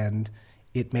typeface, and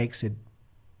it makes it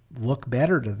look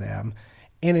better to them.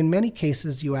 And in many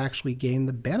cases, you actually gain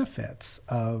the benefits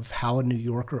of how a New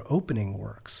Yorker opening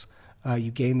works.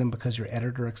 You gain them because your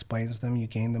editor explains them. You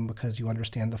gain them because you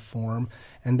understand the form.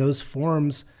 And those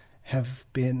forms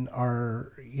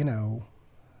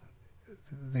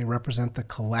they represent the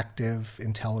collective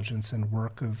intelligence and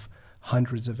work of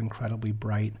hundreds of incredibly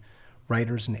bright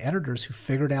writers and editors who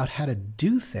figured out how to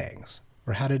do things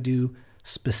or how to do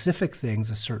specific things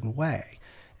a certain way.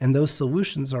 And those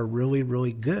solutions are really,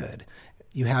 really good.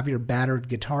 You have your battered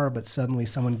guitar, but suddenly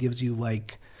someone gives you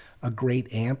like a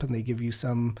great amp and they give you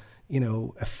some,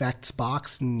 effects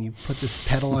box and you put this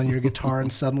pedal on your guitar and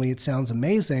suddenly it sounds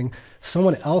amazing.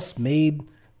 Someone else made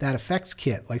that effects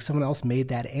kit, like someone else made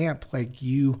that amp. Like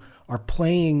you are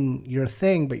playing your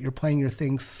thing, but you're playing your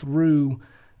thing through,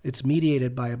 it's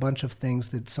mediated by a bunch of things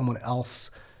that someone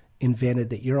else invented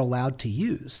that you're allowed to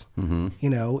use,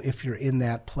 if you're in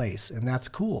that place. And that's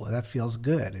cool. That feels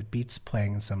good. It beats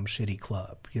playing in some shitty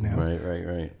club,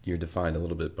 Right. You're defined a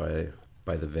little bit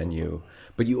by the venue.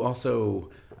 But you also,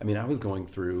 I was going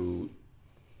through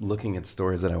looking at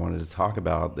stories that I wanted to talk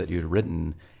about that you'd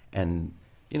written. And,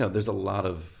 there's a lot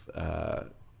of, a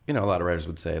lot of writers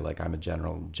would say, like, I'm a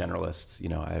generalist,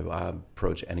 I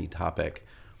approach any topic.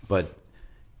 But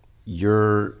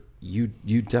you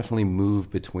definitely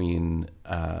move between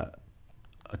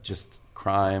just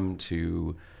crime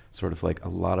to sort of like a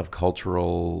lot of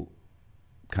cultural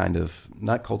kind of,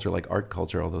 not culture like art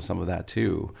culture, although some of that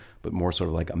too, but more sort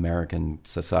of like American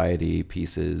society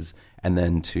pieces, and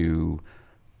then to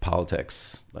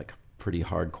politics, like pretty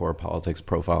hardcore politics,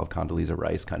 Profile of Condoleezza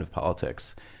Rice kind of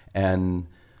politics. And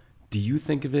do you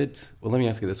think of it, well, let me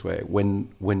ask you this way.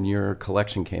 When your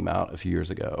collection came out a few years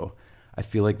ago, I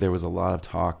feel like there was a lot of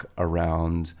talk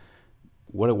around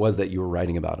what it was that you were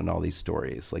writing about in all these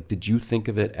stories. Like, did you think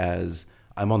of it as,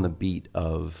 I'm on the beat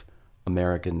of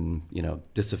American,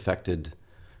 disaffected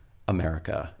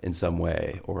America in some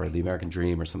way, or the American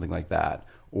dream or something like that?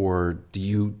 Or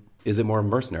is it more a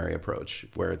mercenary approach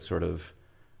where it's sort of,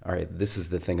 all right, this is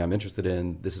the thing I'm interested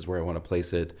in, this is where I want to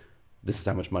place it, this is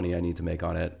how much money I need to make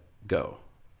on it, go?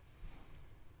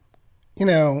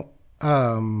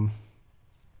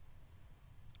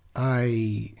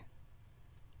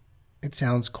 It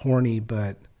sounds corny,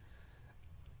 but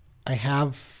I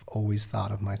have always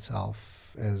thought of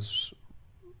myself as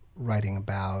writing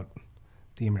about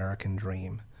the American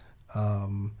dream.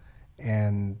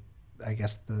 And I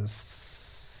guess the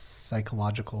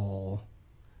psychological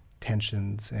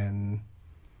tensions and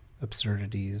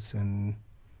absurdities and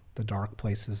the dark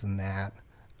places in that.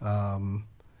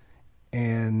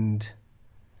 And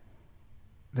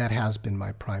that has been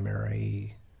my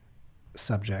primary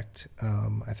subject.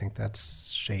 I think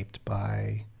that's shaped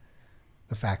by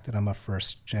the fact that I'm a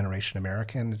first-generation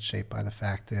American. It's shaped by the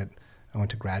fact that I went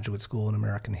to graduate school in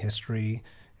American history.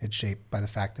 It's shaped by the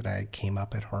fact that I came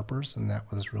up at Harper's, and that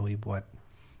was really what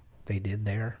they did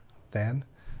there then.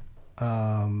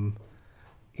 In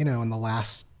the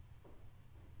last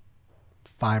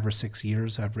 5 or 6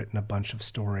 years, I've written a bunch of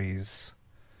stories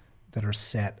that are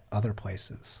set other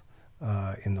places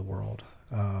in the world.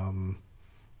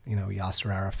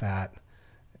 Yasser Arafat,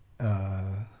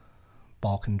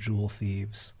 Balkan jewel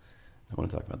thieves. I want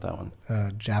to talk about that one.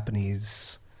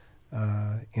 Japanese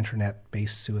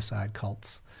internet-based suicide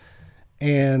cults.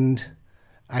 And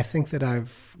I think that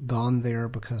I've gone there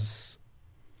because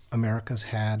America's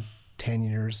had 10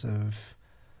 years of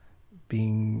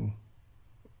being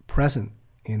present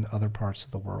in other parts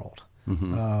of the world.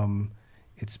 Mm-hmm.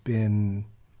 It's been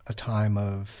a time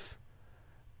of,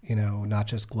 not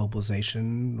just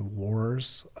globalization,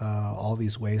 wars, all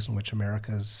these ways in which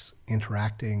America's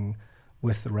interacting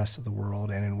with the rest of the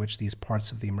world, and in which these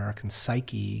parts of the American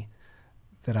psyche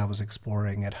that I was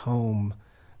exploring at home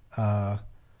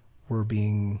were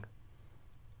being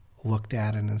looked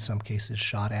at and in some cases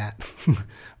shot at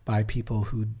by people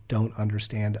who don't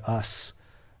understand us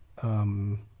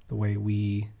the way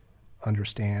we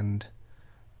understand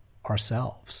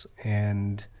ourselves.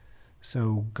 And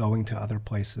so going to other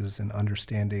places and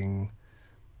understanding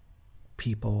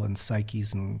people and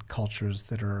psyches and cultures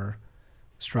that are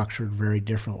structured very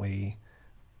differently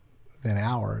than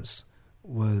ours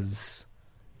was,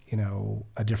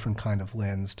 a different kind of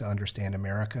lens to understand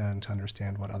America and to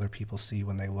understand what other people see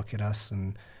when they look at us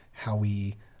and how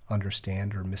we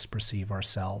understand or misperceive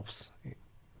ourselves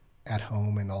at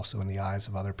home and also in the eyes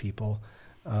of other people.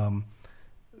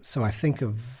 So I think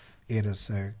of it as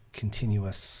a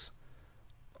continuous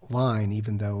line,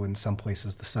 even though in some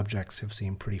places the subjects have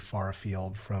seemed pretty far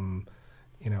afield from,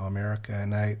 America.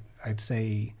 And I'd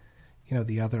say,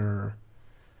 the other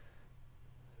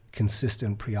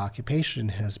consistent preoccupation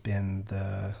has been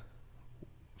the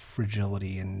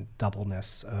fragility and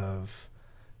doubleness of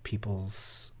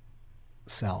people's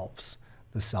selves,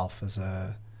 the self as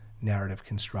a narrative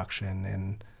construction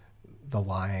and the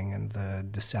lying and the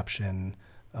deception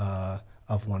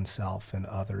of oneself and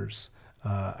others.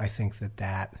 I think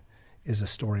that is a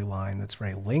storyline that's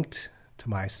very linked to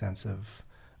my sense of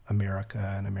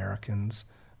America and Americans.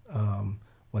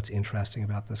 What's interesting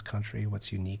about this country,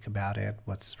 what's unique about it,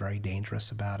 what's very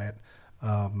dangerous about it.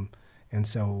 And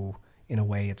so in a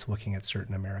way it's looking at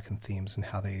certain American themes and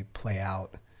how they play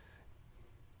out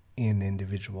in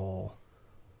individual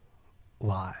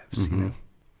lives.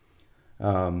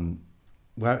 Mm-hmm.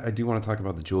 Well, I do want to talk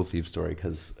about the Jewel Thief story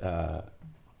because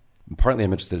partly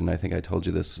I'm interested in, I think I told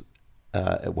you this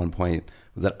at one point,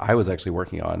 that I was actually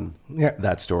working on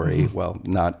that story. Mm-hmm. Well,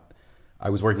 I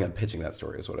was working on pitching that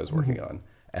story is what I was working on,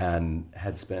 and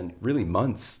had spent really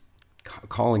months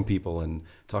calling people and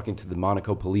talking to the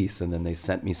Monaco police, and then they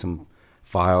sent me some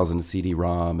files and a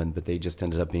CD-ROM, but they just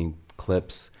ended up being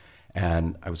clips.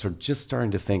 And I was sort of just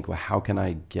starting to think, well, how can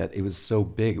I it was so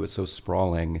big, it was so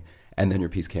sprawling, and then your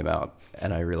piece came out,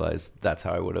 and I realized that's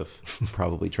how I would have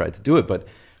probably tried to do it. But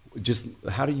just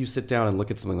how do you sit down and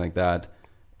look at something like that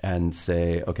and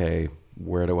say, okay,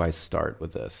 where do I start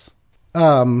with this?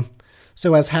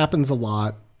 So as happens a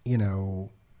lot,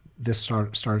 this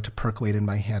started to percolate in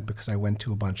my head because I went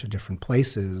to a bunch of different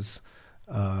places,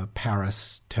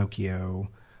 Paris, Tokyo,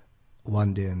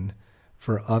 London,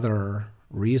 for other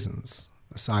reasons,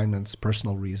 assignments,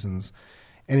 personal reasons.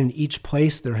 And in each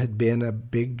place there had been a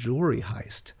big jewelry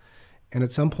heist. And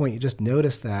at some point you just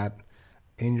notice that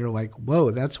and you're like,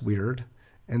 whoa, that's weird.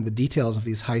 And the details of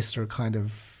these heists are kind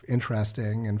of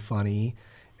interesting and funny,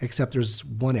 except there's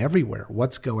one everywhere.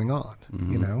 What's going on?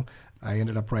 Mm-hmm. I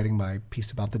ended up writing my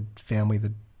piece about the family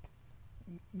that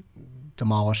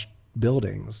demolished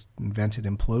buildings, invented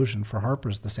implosion for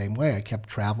Harper's the same way. I kept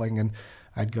traveling, and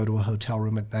I'd go to a hotel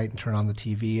room at night and turn on the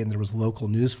TV, and there was local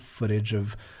news footage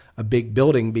of a big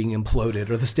building being imploded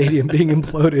or the stadium being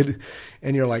imploded.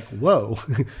 And you're like, whoa,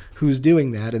 who's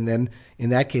doing that? And then in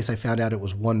that case, I found out it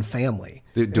was one family.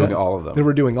 They're doing all of them. They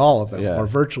were doing all of them, or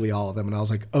virtually all of them. And I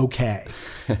was like, okay.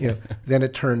 Then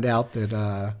it turned out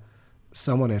that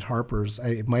someone at Harper's,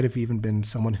 it might have even been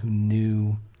someone who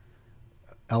knew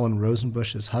Ellen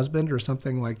Rosenbusch's husband or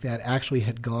something like that, actually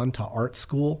had gone to art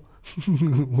school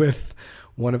with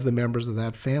one of the members of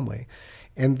that family.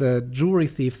 And the jewelry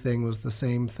thief thing was the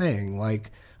same thing.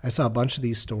 Like, I saw a bunch of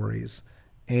these stories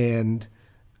and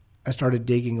I started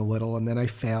digging a little, and then I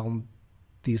found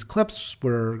these clips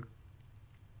where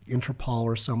Interpol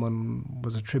or someone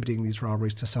was attributing these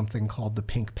robberies to something called the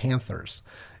Pink Panthers.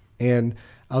 And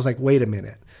I was like, wait a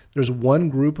minute. There's one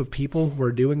group of people who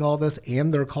are doing all this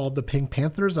and they're called the Pink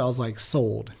Panthers? I was like,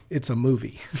 sold. It's a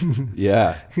movie.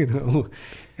 Yeah.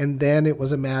 And then it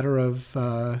was a matter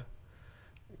of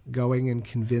going and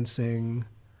convincing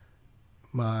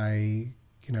my,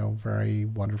 very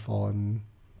wonderful and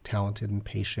talented and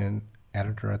patient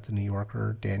editor at the New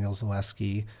Yorker, Daniel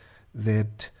Zaleski,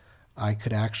 that I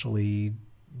could actually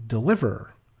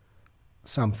deliver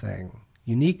something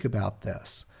unique about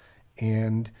this.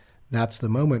 And that's the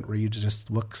moment where you just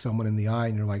look someone in the eye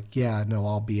and you're like, yeah, no,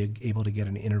 I'll be able to get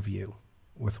an interview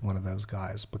with one of those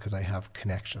guys because I have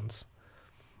connections.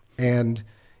 And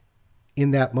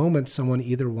in that moment, someone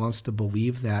either wants to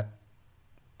believe that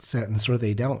sentence or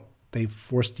they don't. They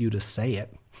forced you to say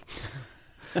it.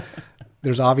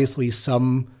 There's obviously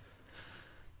some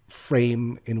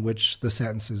frame in which the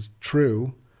sentence is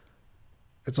true.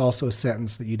 It's also a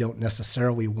sentence that you don't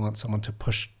necessarily want someone to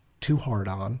push too hard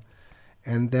on.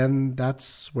 And then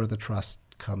that's where the trust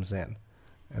comes in.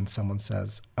 And someone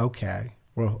says, okay,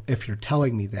 well, if you're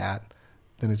telling me that,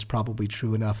 then it's probably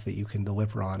true enough that you can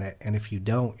deliver on it. And if you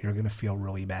don't, you're going to feel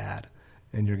really bad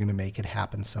and you're going to make it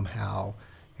happen somehow.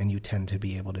 And you tend to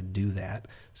be able to do that.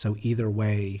 So either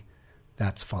way,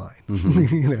 that's fine,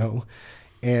 mm-hmm.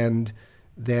 And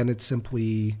then it's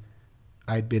simply,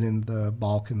 I'd been in the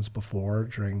Balkans before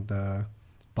during the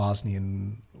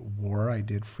Bosnian War. I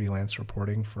did freelance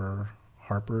reporting for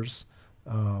Harper's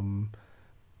and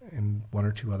one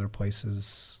or two other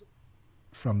places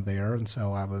from there. And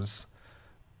so I was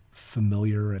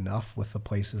familiar enough with the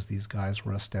places these guys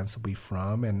were ostensibly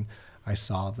from, and I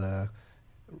saw the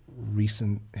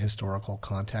recent historical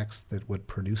context that would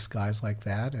produce guys like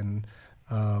that, and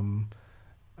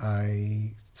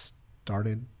I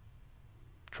started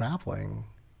traveling,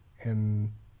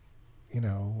 and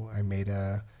I made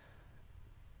a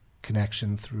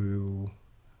connection through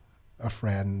a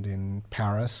friend in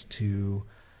Paris to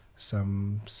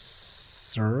some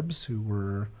Serbs who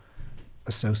were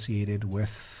associated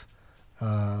with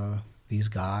these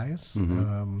guys.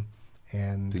 And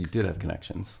so you did have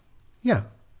connections. Yeah,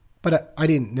 but I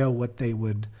didn't know what they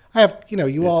would. I have,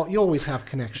 you always have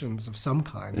connections of some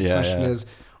kind. The question is,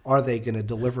 are they going to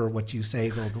deliver what you say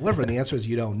they'll deliver? And the answer is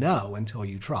you don't know until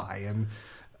you try. And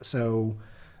so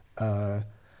I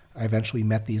eventually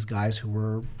met these guys who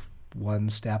were one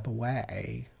step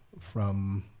away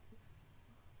from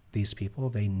these people.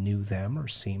 They knew them or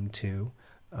seemed to.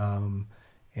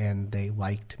 And they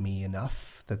liked me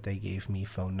enough that they gave me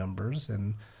phone numbers,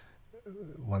 and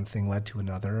one thing led to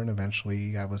another, and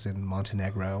eventually I was in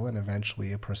Montenegro, and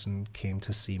eventually a person came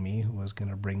to see me who was going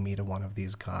to bring me to one of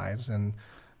these guys, and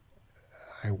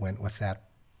I went with that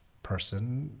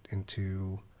person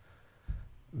into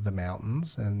the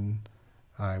mountains, and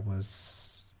I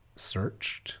was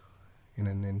searched in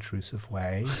an intrusive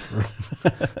way for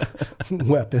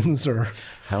weapons or...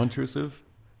 How intrusive?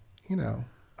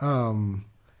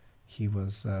 He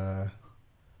was a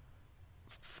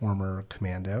former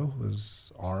commando who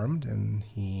was armed, and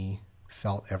he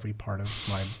felt every part of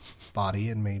my body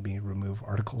and made me remove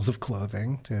articles of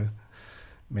clothing to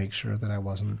make sure that I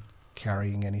wasn't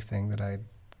carrying anything that I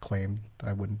claimed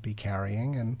I wouldn't be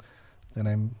carrying. And then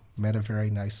I met a very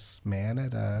nice man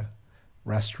at a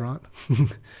restaurant,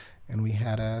 and we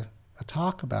had a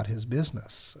talk about his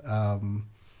business. And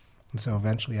so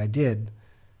eventually I did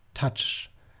touch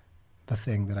the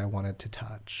thing that I wanted to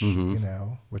touch,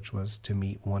 which was to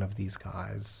meet one of these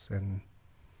guys and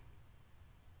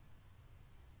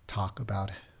talk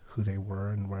about who they were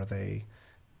and where they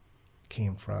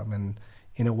came from. And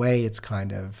in a way, it's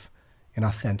kind of an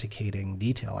authenticating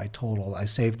detail. I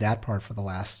saved that part for the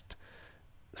last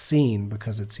scene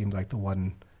because it seemed like the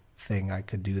one thing I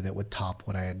could do that would top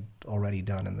what I had already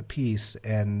done in the piece.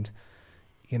 And,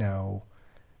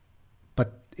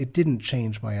 but it didn't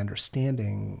change my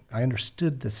understanding. I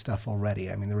understood this stuff already.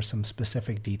 I mean, there were some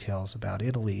specific details about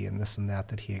Italy and this and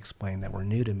that he explained that were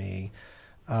new to me.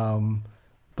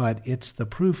 But it's the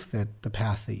proof that the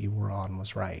path that you were on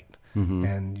was right,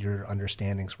 and your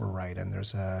understandings were right. And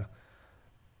there's a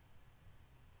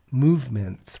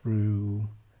movement through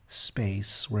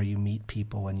space where you meet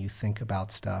people and you think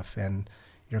about stuff, and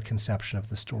your conception of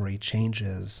the story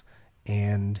changes.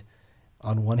 And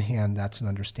on one hand, that's an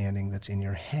understanding that's in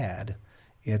your head.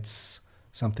 It's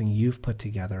something you've put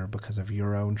together because of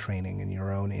your own training and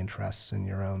your own interests and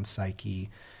your own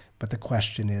psyche. But the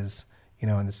question is,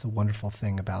 and it's the wonderful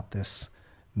thing about this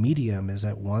medium, is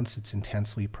at once it's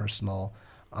intensely personal.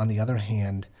 On the other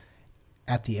hand,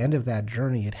 at the end of that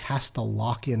journey, it has to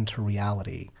lock into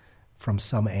reality from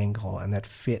some angle, and that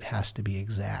fit has to be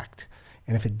exact.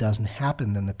 And if it doesn't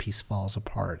happen, then the piece falls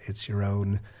apart. It's your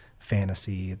own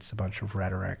fantasy, it's a bunch of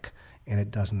rhetoric, and it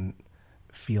doesn't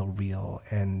feel real.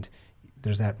 And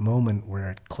there's that moment where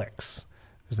it clicks.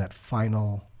 There's that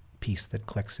final piece that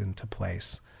clicks into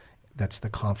place. That's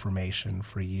the confirmation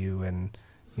for you, and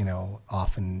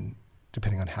often,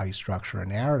 depending on how you structure a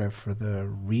narrative, for the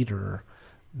reader,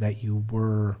 that you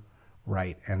were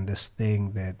right, and this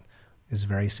thing that is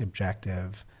very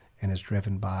subjective and is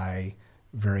driven by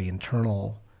very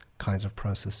internal kinds of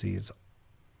processes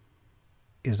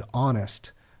is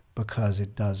honest because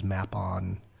it does map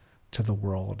on to the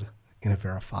world in a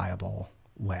verifiable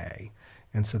way.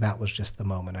 And so that was just the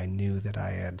moment I knew that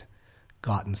I had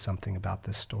gotten something about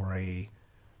this story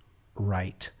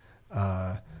right.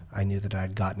 I knew that I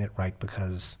had gotten it right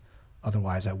because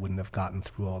otherwise I wouldn't have gotten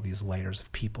through all these layers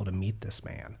of people to meet this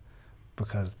man,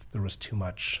 because there was too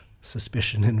much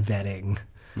suspicion and vetting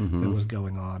that was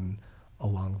going on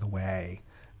along the way.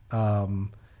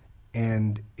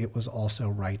 And it was also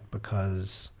right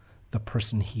because the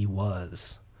person he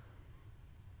was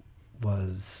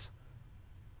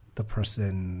the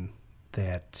person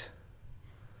that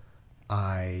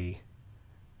I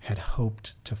had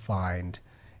hoped to find,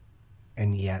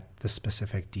 and yet the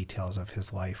specific details of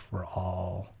his life were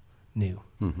all new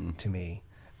to me.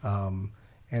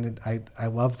 And I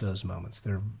love those moments.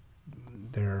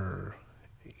 They're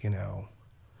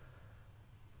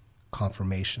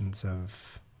confirmations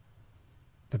of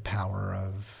the power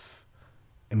of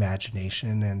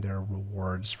imagination, and they're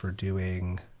rewards for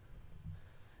doing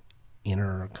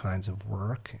inner kinds of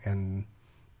work. And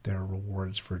There are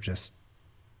rewards for just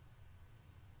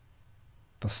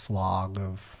the slog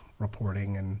of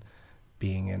reporting and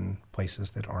being in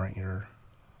places that aren't your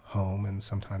home and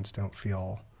sometimes don't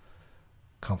feel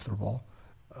comfortable.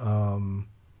 And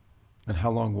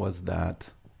how long was that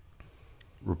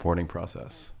reporting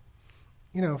process?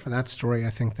 For that story, I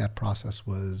think that process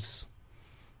was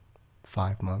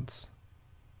 5 months.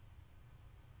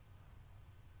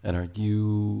 And are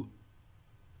you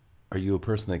a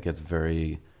person that gets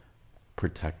very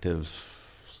protective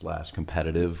 /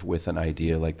 competitive with an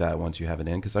idea like that once you have it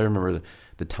in? Because I remember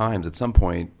the Times at some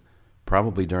point,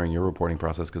 probably during your reporting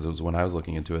process, because it was when I was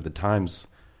looking into it, the Times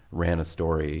ran a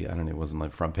story. I don't know, it wasn't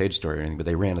like a front page story or anything, but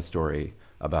they ran a story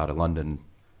about a London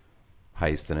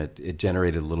heist, and it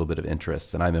generated a little bit of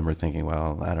interest. And I remember thinking,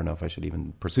 well, I don't know if I should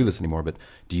even pursue this anymore. But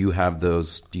do you have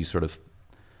those? Do you sort of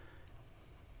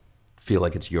feel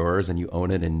like it's yours and you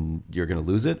own it and you're going to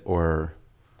lose it, or?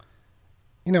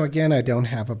 Again, I don't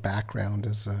have a background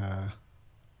as a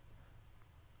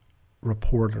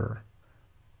reporter,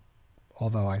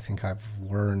 although I think I've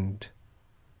learned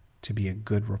to be a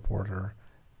good reporter.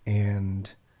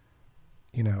 And,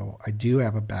 I do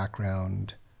have a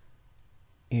background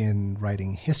in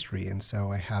writing history, and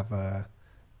so I have a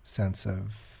sense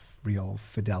of real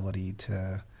fidelity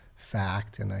to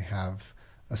fact, and I have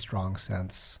a strong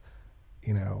sense,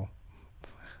 I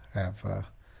have a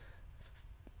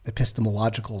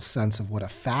epistemological sense of what a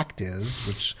fact is,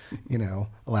 which,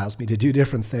 allows me to do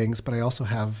different things. But I also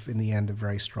have, in the end, a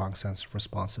very strong sense of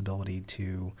responsibility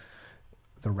to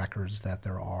the records that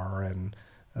there are, and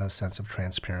a sense of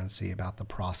transparency about the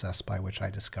process by which I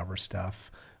discover stuff.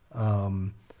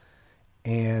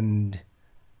 And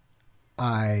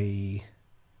I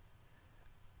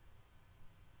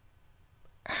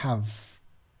have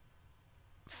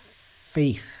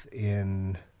faith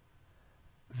in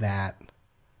that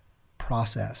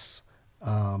process,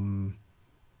 that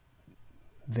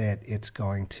it's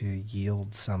going to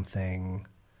yield something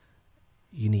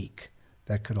unique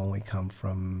that could only come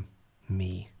from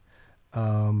me.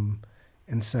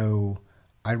 And so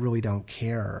I really don't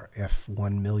care if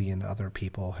 1 million other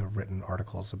people have written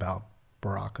articles about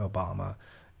Barack Obama,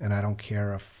 and I don't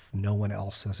care if no one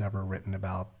else has ever written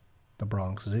about the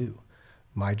Bronx Zoo.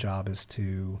 My job is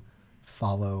to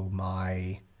follow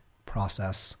my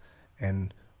process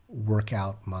and work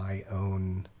out my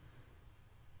own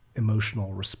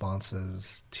emotional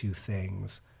responses to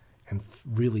things and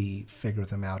really figure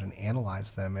them out and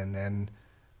analyze them, and then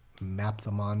map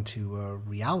them onto a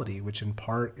reality, which in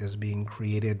part is being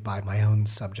created by my own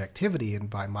subjectivity and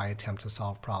by my attempt to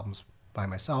solve problems by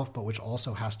myself, but which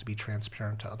also has to be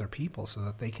transparent to other people so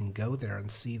that they can go there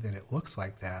and see that it looks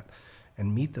like that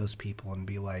and meet those people and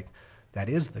be like, that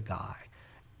is the guy.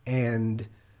 And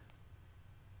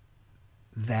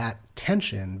that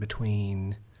tension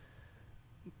between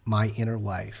my inner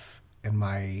life and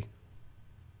my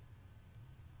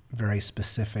very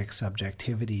specific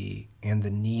subjectivity and the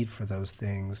need for those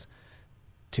things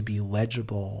to be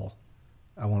legible,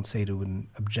 I won't say to an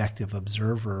objective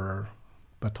observer,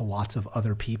 but to lots of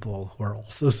other people who are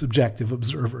also subjective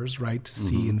observers, right? To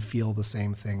see and feel the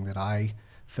same thing that I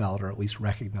felt, or at least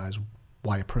recognize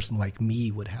why a person like me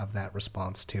would have that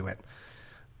response to it,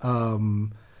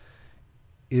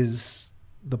 is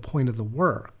the point of the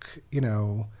work.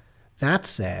 That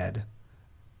said,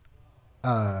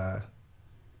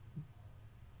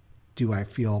 do I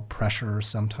feel pressure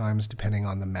sometimes, depending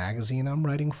on the magazine I'm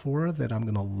writing for, that I'm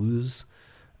going to lose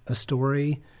a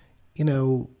story?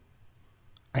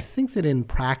 I think that in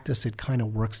practice it kind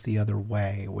of works the other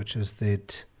way, which is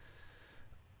that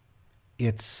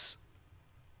it's,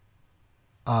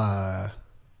 I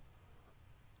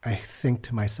think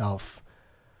to myself,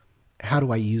 how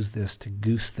do I use this to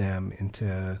goose them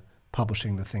into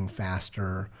publishing the thing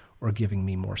faster or giving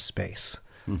me more space?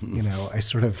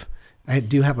 I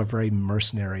do have a very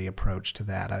mercenary approach to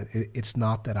that. It's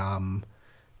not that I'm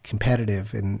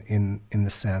competitive in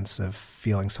the sense of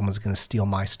feeling someone's going to steal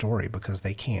my story, because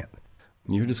they can't.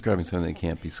 You're describing something that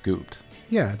can't be scooped.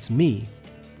 Yeah, it's me.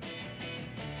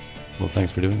 Well,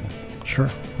 thanks for doing this. Sure,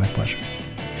 my pleasure.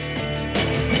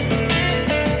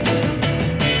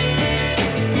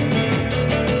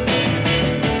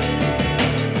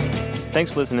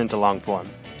 Thanks for listening to Longform.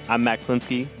 I'm Max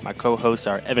Linsky. My co-hosts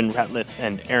are Evan Ratliff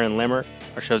and Aaron Lemmer.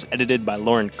 Our show's edited by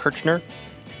Lauren Kirchner.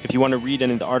 If you want to read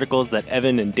any of the articles that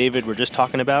Evan and David were just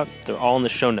talking about, they're all in the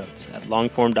show notes at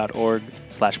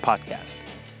longform.org/podcast.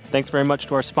 Thanks very much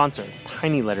to our sponsor,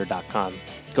 tinyletter.com.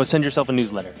 Go send yourself a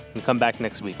newsletter and come back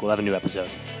next week. We'll have a new episode.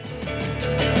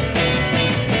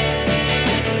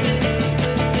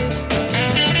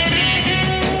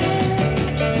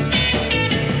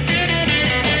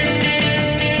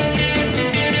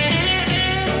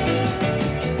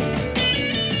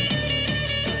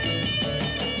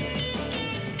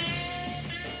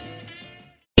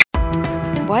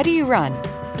 Why do you run?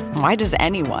 Why does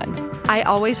anyone? I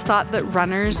always thought that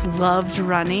runners loved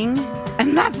running,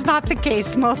 and that's not the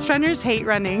case. Most runners hate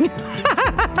running,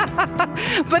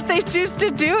 but they choose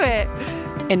to do it.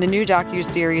 In the new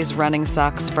docuseries Running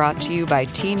Sucks, brought to you by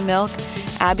Team Milk,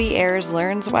 Abby Ayers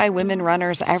learns why women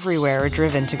runners everywhere are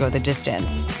driven to go the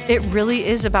distance. It really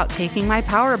is about taking my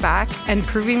power back and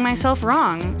proving myself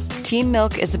wrong. Team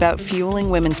Milk is about fueling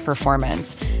women's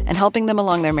performance and helping them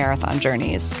along their marathon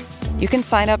journeys. You can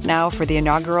sign up now for the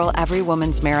inaugural Every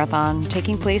Woman's Marathon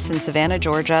taking place in Savannah,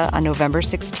 Georgia on November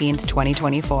 16th,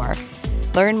 2024.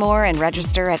 Learn more and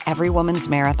register at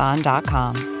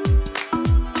everywomansmarathon.com.